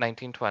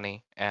 19,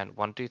 20, and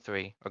 1, 2,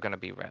 3 are going to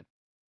be red.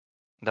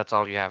 That's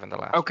all you have in the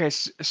last one. Okay,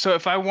 so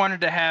if I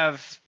wanted to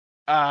have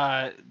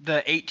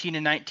the 18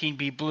 and 19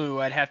 be blue,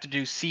 I'd have to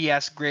do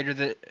CS greater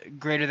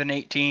than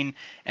 18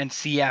 and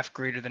CF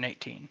greater than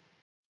 18.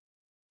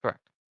 Correct.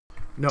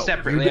 No,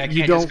 Separately, I you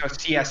can't don't. just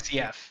go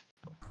CSCF.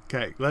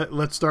 Okay,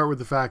 let's start with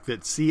the fact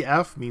that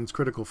CF means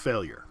critical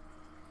failure.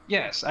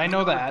 Yes, I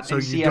know that. So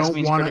and you CS don't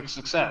means wanna- critical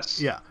success.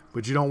 Yeah,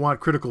 but you don't want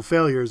critical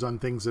failures on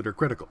things that are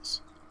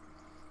criticals.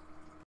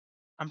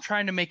 I'm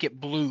trying to make it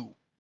blue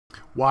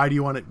Why do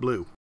you want it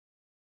blue?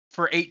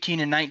 for 18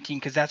 and 19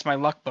 because that's my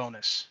luck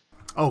bonus.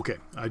 Okay,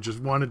 I just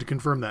wanted to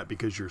confirm that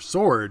because your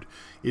sword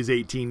is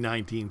 18,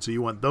 19, so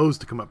you want those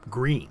to come up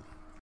green.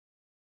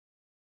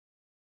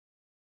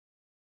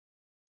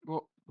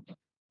 Well,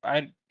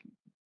 I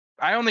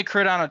only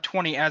crit on a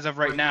 20 as of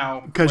right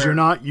now. Because you're where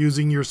not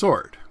using your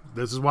sword.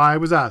 This is why I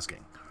was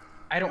asking.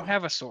 I don't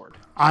have a sword.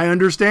 I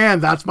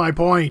understand, that's my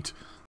point.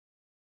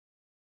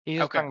 He's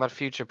just Okay. talking about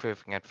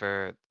future-proofing it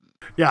for...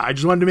 Yeah, I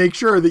just wanted to make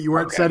sure that you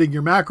weren't Okay. setting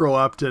your macro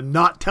up to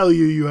not tell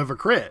you have a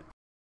crit.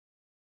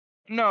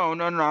 No.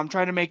 I'm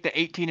trying to make the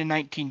 18 and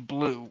 19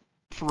 blue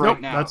for Nope,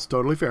 right now. that's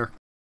totally fair.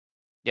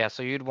 Yeah,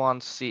 so you'd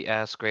want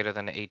CS greater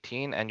than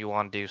 18, and you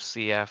want to do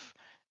CF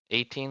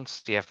 18,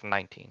 CF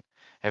 19.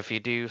 If you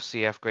do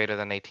CF greater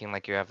than 18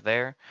 like you have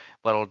there,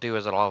 what it'll do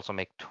is it'll also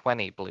make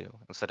 20 blue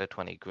instead of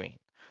 20 green.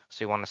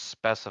 So you want to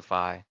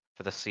specify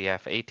for the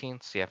CF 18,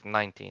 CF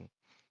 19,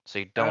 so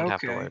you don't have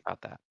to Okay. worry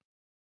about that.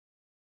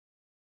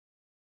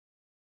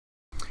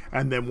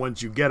 And then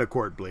once you get a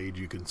court blade,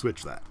 you can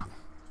switch that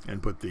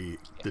and put the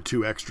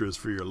two extras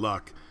for your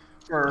luck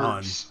For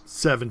on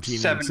 17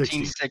 and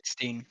 17, 16.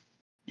 16.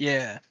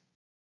 Yeah.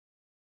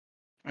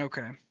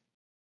 Okay.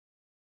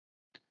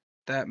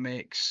 That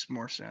makes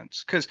more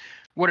sense. Because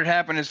what had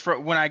happened is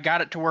when I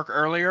got it to work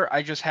earlier,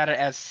 I just had it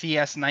as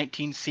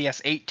CS19,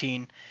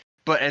 CS18.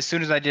 But as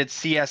soon as I did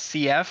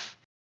CSCF,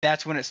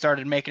 that's when it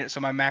started making it so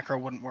my macro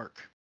wouldn't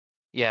work.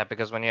 Yeah,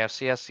 because when you have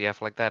CS,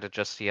 CF like that, it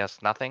just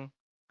CS nothing,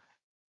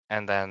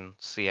 and then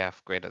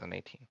CF greater than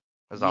 18.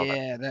 Is all that.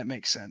 Yeah, that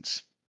makes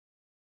sense.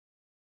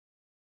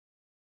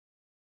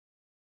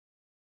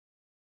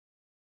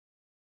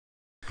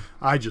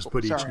 I just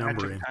put each Sorry, I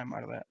number took in. time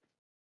out of that.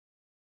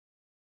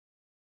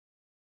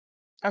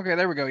 Okay,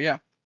 there we go. Yeah.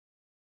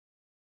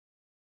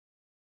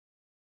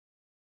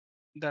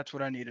 That's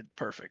what I needed.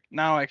 Perfect.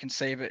 Now I can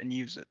save it and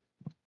use it.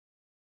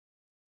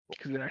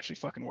 Because it actually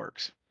fucking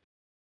works.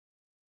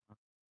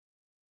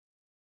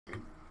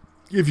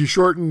 If you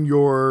shorten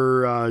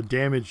your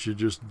damage to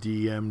just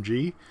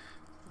DMG,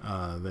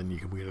 then you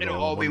can get it It'll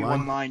all all in be one one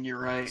line. line, you're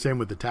right. Same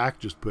with attack,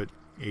 just put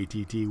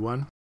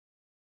ATT1.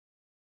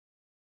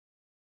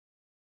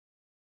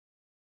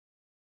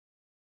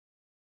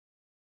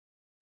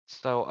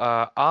 So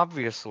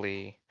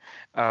obviously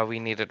we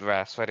needed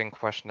rest, so I didn't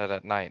question it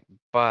at night.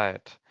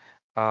 But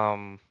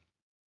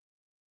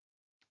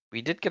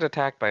we did get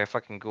attacked by a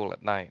fucking ghoul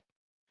at night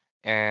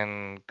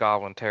in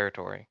Goblin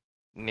territory,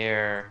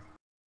 near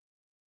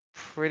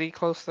pretty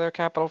close to their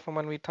capital from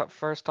when we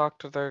first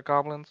talked to their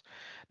goblins.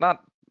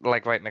 Not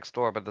like right next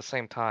door, but at the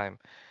same time.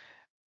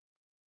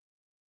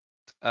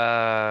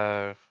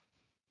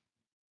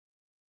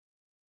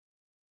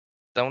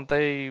 Don't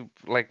they,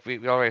 like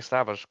we already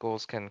established,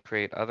 ghouls can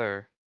create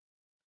other...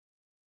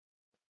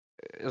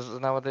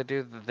 Isn't that what they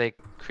do? They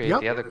create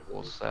Yep. the other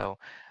ghouls, so...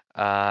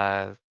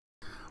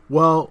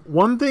 Well,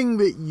 one thing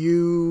that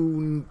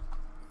you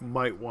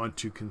might want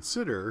to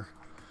consider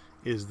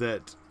is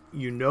that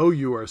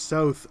you are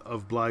south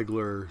of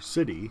Blagler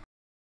City,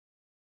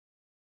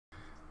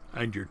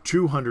 and you're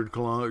 200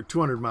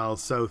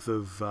 miles south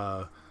of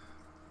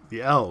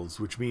the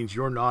Elves, which means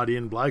you're not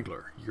in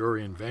Blagler. You're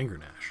in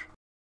Vangernash.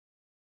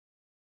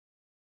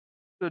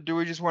 So do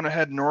we just want to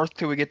head north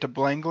till we get to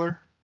Blangler?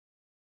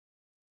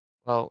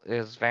 Well,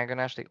 is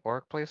Vangernash the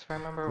orc place, if I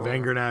remember? or-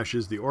 Vangernash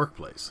is the orc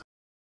place.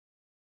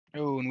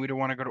 Oh, and we don't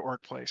want to go to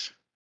Orc Place.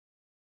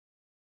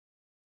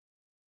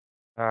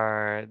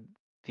 Are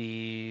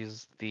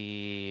these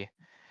the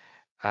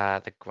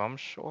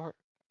Grumsh orc?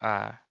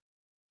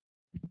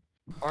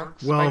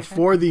 orcs Well, fighting?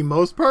 for the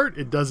most part,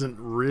 it doesn't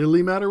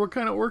really matter what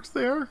kind of orcs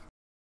they are.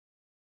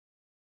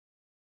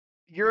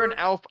 You're an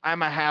elf.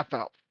 I'm a half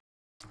elf.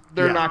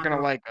 They're Yeah. not gonna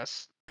like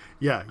us.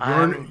 Yeah,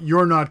 I'm-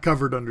 you're not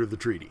covered under the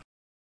treaty.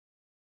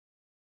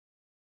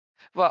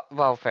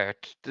 Well, fair.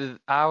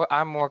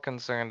 I'm more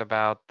concerned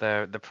about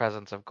the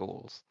presence of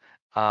ghouls,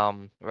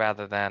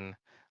 rather than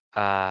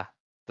the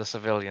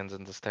civilians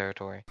in this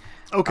territory.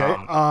 Okay.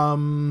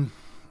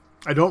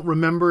 I don't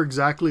remember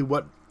exactly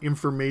what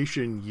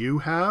information you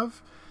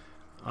have,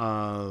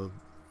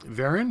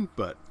 Vaeryn,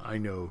 but I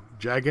know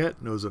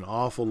Jaget knows an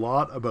awful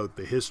lot about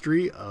the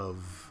history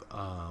of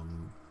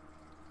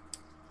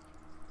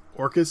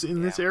Orcus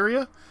in this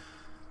area.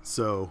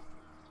 So,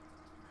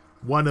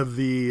 one of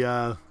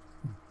the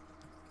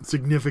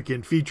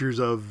significant features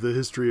of the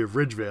history of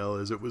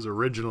Ridgevale is it was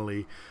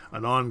originally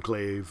an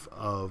enclave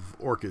of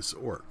Orcus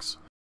orcs.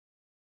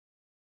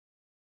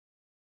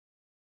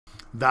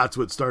 That's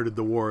what started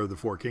the War of the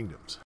Four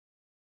Kingdoms.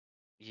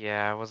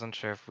 Yeah, I wasn't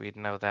sure if we'd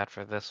know that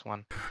for this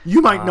one.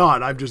 You might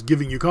not. I'm just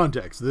giving you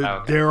context.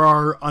 Okay. There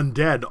are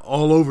undead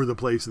all over the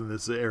place in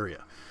this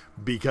area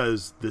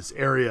because this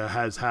area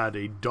has had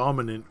a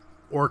dominant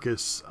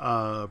Orcus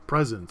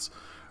presence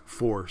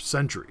for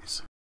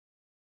centuries.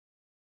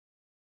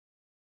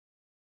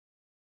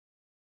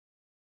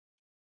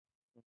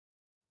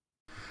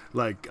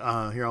 Like,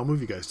 here, I'll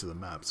move you guys to the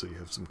map so you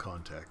have some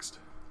context.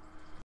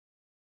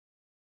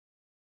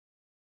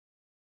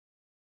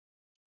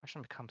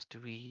 Question becomes, do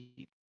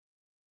we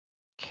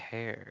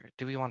care?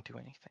 Do we want to do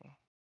anything?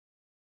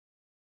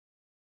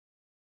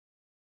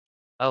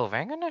 Oh,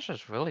 Vangernish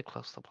is really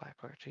close to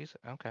Blackbird. Jeez,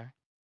 okay.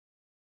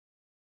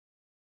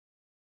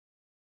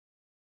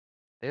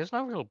 There's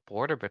no real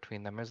border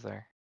between them, is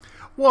there?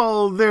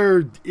 Well,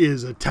 there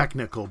is a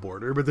technical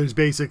border, but there's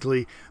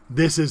basically,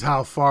 this is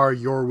how far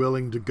you're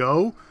willing to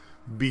go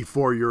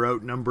before you're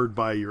outnumbered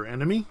by your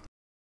enemy.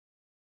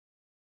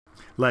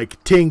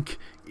 Like, Tink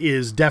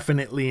is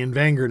definitely in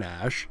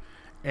Vangernash,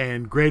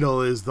 and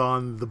Gradle is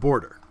on the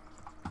border.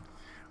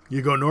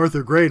 You go north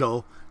of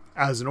Gradle,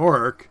 as an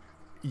orc,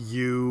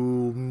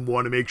 you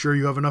want to make sure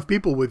you have enough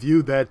people with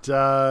you that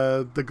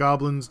the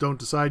goblins don't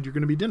decide you're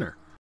going to be dinner.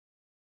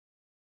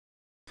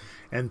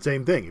 And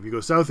same thing, if you go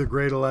south of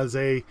Gradle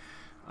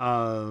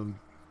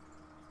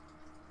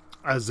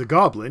as a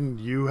goblin,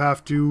 you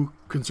have to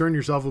concern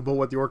yourself about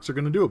what the orcs are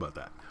going to do about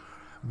that.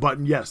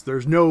 But yes,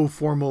 there's no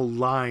formal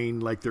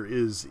line like there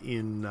is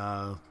in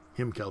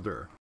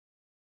Himkeldur.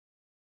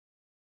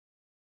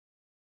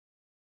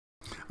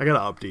 I gotta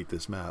update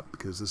this map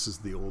because this is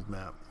the old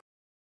map.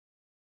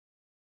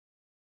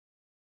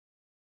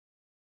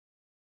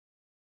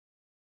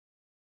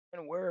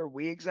 And where are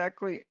we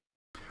exactly?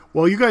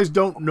 Well, you guys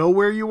don't know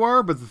where you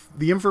are, but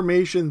the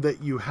information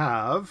that you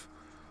have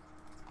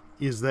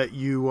is that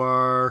you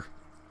are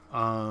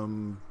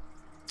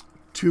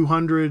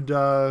 200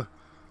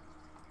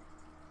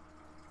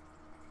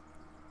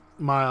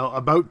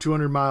 about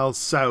 200 miles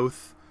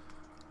south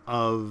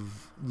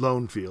of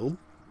Lonefield.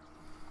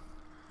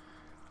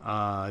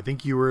 I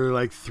think you were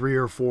like 3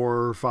 or 4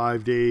 or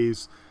 5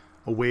 days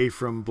away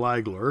from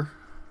Blagler.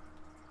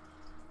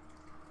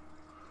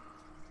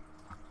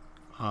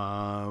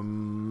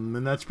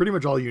 And that's pretty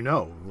much all you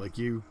know. Like,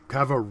 you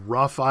have a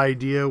rough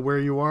idea where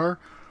you are.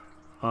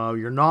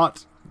 You're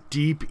not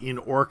deep in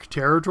orc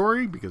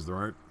territory because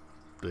the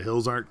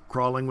hills aren't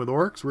crawling with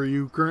orcs where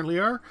you currently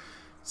are.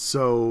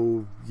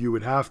 So you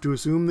would have to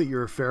assume that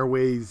you're a fair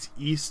ways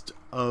east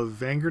of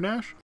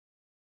Vangernash.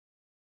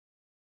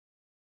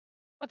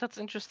 But that's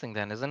interesting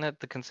then, isn't it?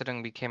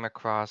 Considering we came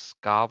across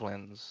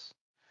goblins.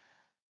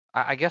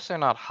 I guess they're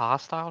not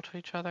hostile to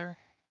each other.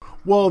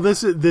 Well,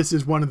 this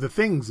is one of the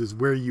things, is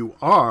where you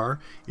are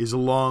is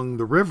along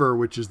the river,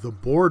 which is the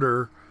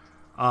border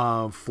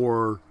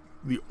for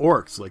the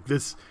orcs. Like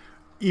this,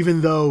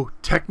 even though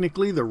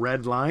technically the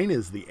red line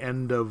is the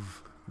end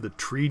of the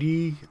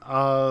treaty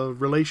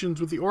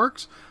relations with the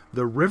orcs,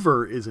 the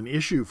river is an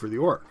issue for the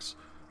orcs.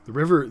 The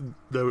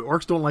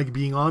orcs don't like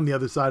being on the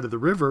other side of the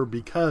river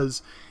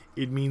because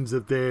it means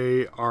that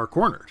they are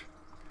cornered.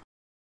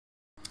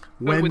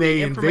 When with they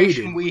the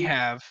information invaded, we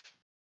have,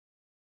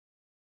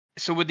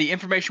 so with the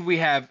information we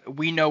have,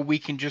 we know we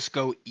can just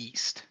go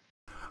east.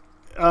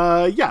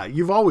 yeah,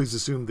 you've always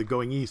assumed that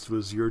going east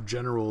was your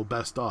general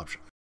best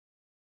option.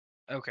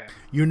 Okay.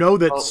 You know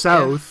that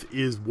south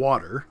is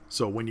water,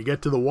 so when you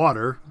get to the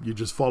water, you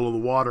just follow the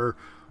water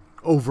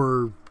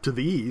over to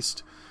the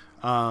east.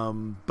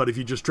 But if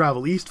you just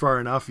travel east far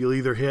enough, you'll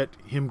either hit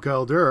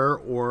Himkeldur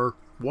or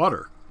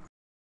water.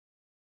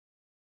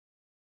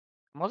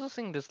 I'm also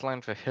seeing this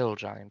line for hill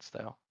giants,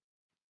 though.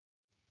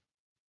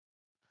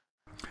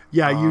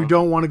 Yeah, you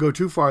don't want to go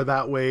too far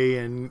that way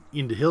and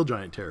into hill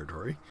giant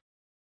territory.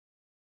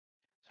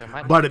 So it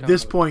might But not at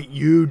this go- point,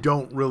 you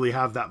don't really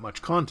have that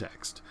much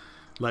context.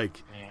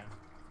 Like, Yeah.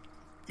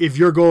 if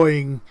you're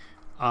going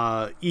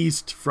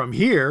east from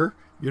here,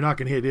 you're not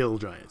going to hit hill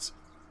giants.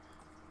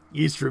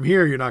 East from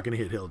here, you're not going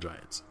to hit hill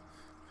giants.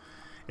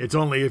 It's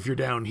only if you're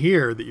down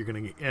here that you're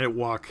going to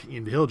walk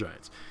into hill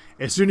giants.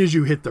 As soon as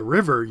you hit the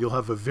river, you'll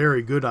have a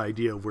very good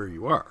idea of where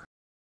you are.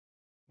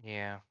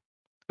 Yeah.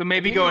 So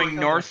maybe think we going were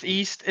going-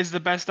 northeast is the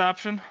best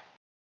option.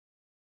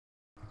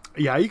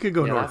 Yeah, you could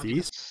go Yeah, that'd be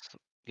northeast. just-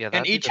 yeah, And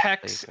that'd be each just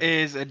hex safer.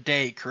 is a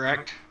day,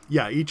 correct?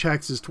 Yeah, each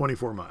hex is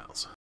 24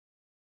 miles.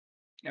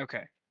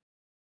 Okay.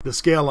 The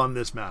scale on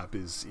this map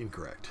is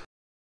incorrect.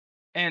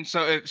 And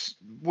so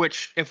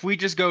if we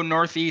just go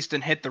northeast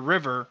and hit the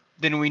river,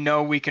 then we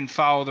know we can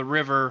follow the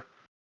river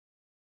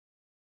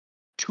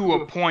to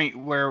a point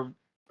where,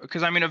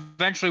 because I mean,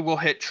 eventually we'll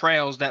hit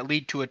trails that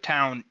lead to a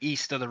town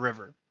east of the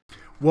river.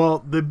 Well,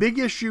 the big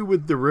issue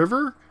with the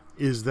river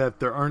is that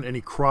there aren't any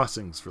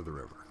crossings for the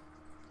river.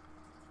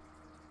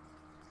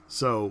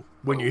 So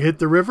when you hit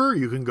the river,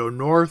 you can go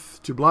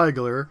north to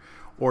Blygler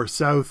or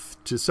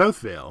south to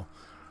Southvale,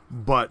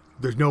 but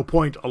there's no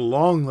point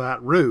along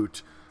that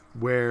route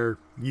where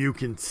you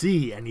can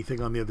see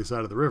anything on the other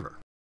side of the river.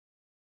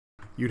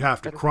 You'd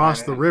have to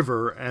cross the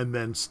river and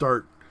then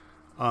start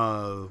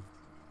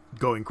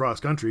going cross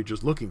country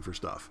just looking for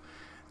stuff.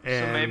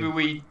 And So maybe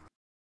we,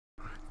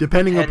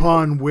 depending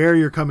upon where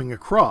you're coming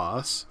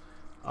across,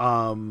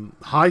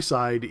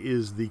 Highside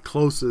is the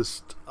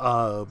closest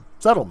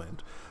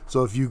settlement.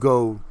 So if you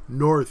go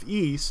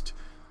northeast,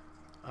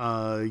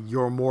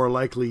 you're more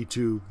likely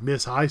to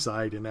miss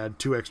Highside and add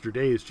 2 extra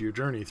days to your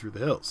journey through the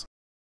hills.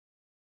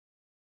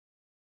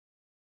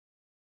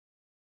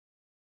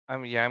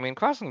 Yeah, I mean,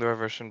 crossing the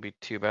river shouldn't be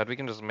too bad. We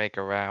can just make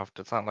a raft.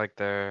 It's not like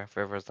the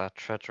river's that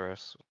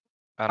treacherous.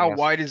 how Unless-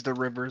 wide is the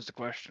river is the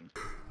question.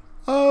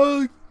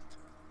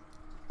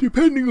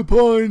 Depending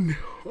upon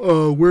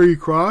where you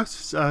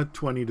cross,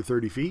 20 to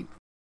 30 feet.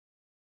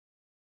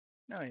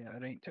 Oh yeah,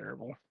 it ain't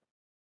terrible.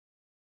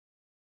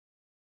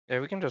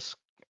 Yeah, we can just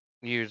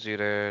use you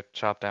to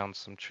chop down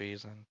some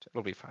trees and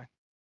it'll be fine.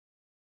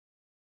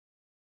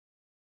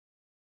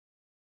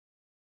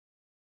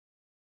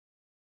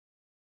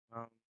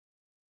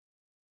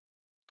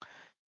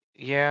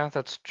 Yeah,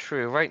 that's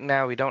true. Right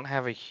now, we don't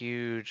have a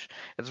huge...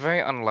 It's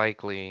very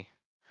unlikely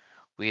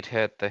we'd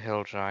hit the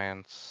hill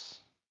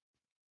giants.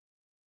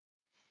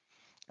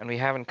 And we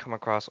haven't come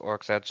across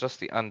orcs yet. It's just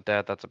the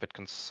undead that's a bit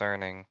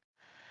concerning.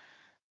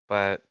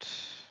 But...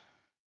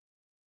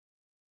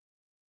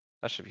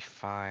 that should be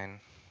fine.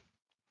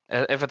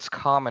 If it's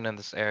common in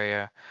this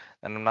area,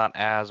 then I'm not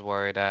as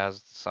worried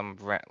as some...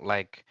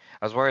 Like,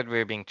 I was worried we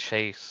were being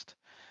chased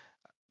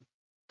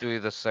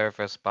through the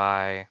surface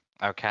by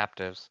our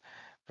captives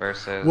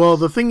versus... Well,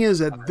 the thing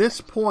is, at this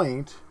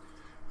point,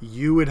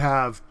 you would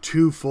have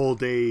 2 full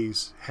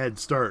days head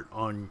start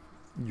on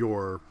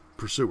your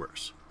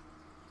pursuers.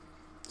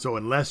 So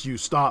unless you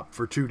stop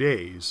for 2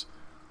 days,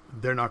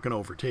 they're not going to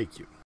overtake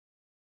you.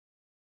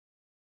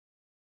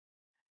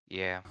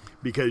 Yeah.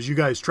 Because you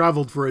guys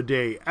traveled for a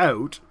day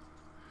out,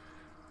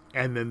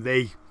 and then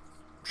they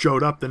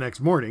showed up the next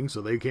morning,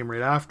 so they came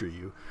right after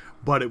you.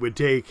 But it would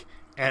take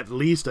at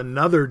least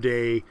another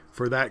day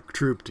for that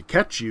troop to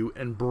catch you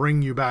and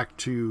bring you back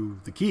to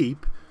the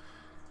keep.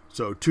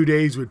 So 2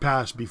 days would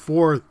pass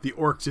before the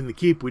orcs in the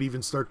keep would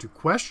even start to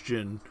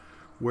question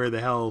where the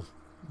hell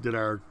did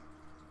our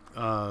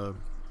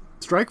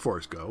strike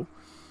force go.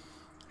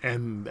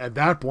 And at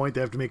that point,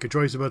 they have to make a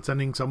choice about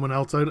sending someone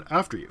else out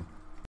after you.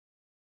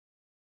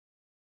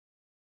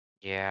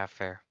 Yeah,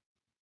 fair.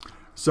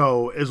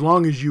 So as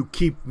long as you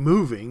keep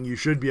moving, you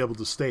should be able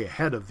to stay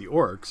ahead of the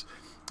orcs,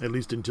 at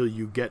least until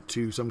you get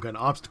to some kind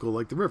of obstacle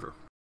like the river.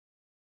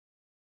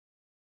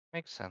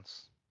 Makes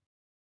sense.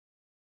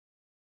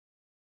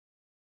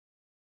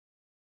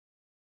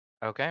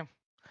 Okay.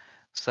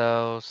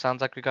 So,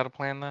 sounds like we got a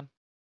plan then?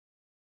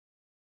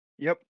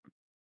 Yep.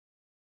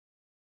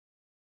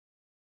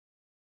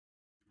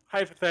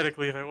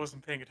 Hypothetically, if I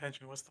wasn't paying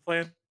attention, what's the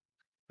plan?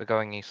 We're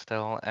going east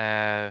still.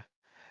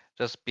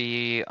 Just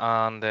be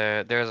on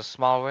the... There's a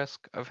small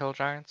risk of hill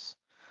giants.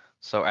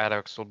 So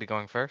Aterux will be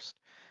going first.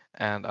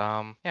 And,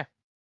 yeah.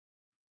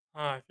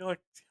 I feel like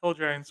hill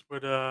giants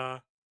would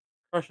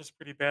crush us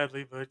pretty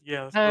badly, but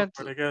yeah, let's go It's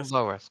for it, I guess.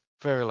 low risk.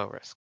 Very low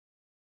risk.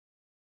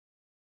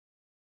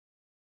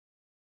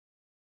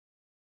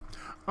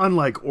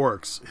 Unlike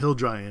orcs, hill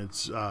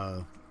giants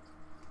are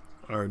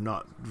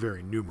not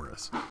very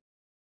numerous.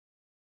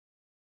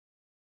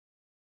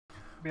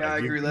 Yeah, I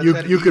Like,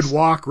 agree. you could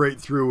walk right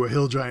through a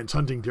hill giant's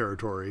hunting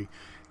territory,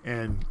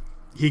 and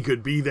he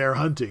could be there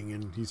hunting,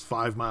 and he's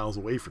 5 miles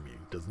away from you.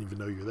 Doesn't even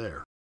know you're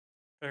there.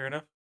 Fair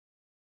enough.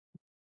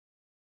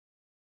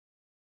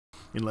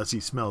 Unless he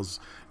smells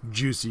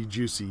juicy,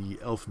 juicy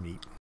elf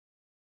meat.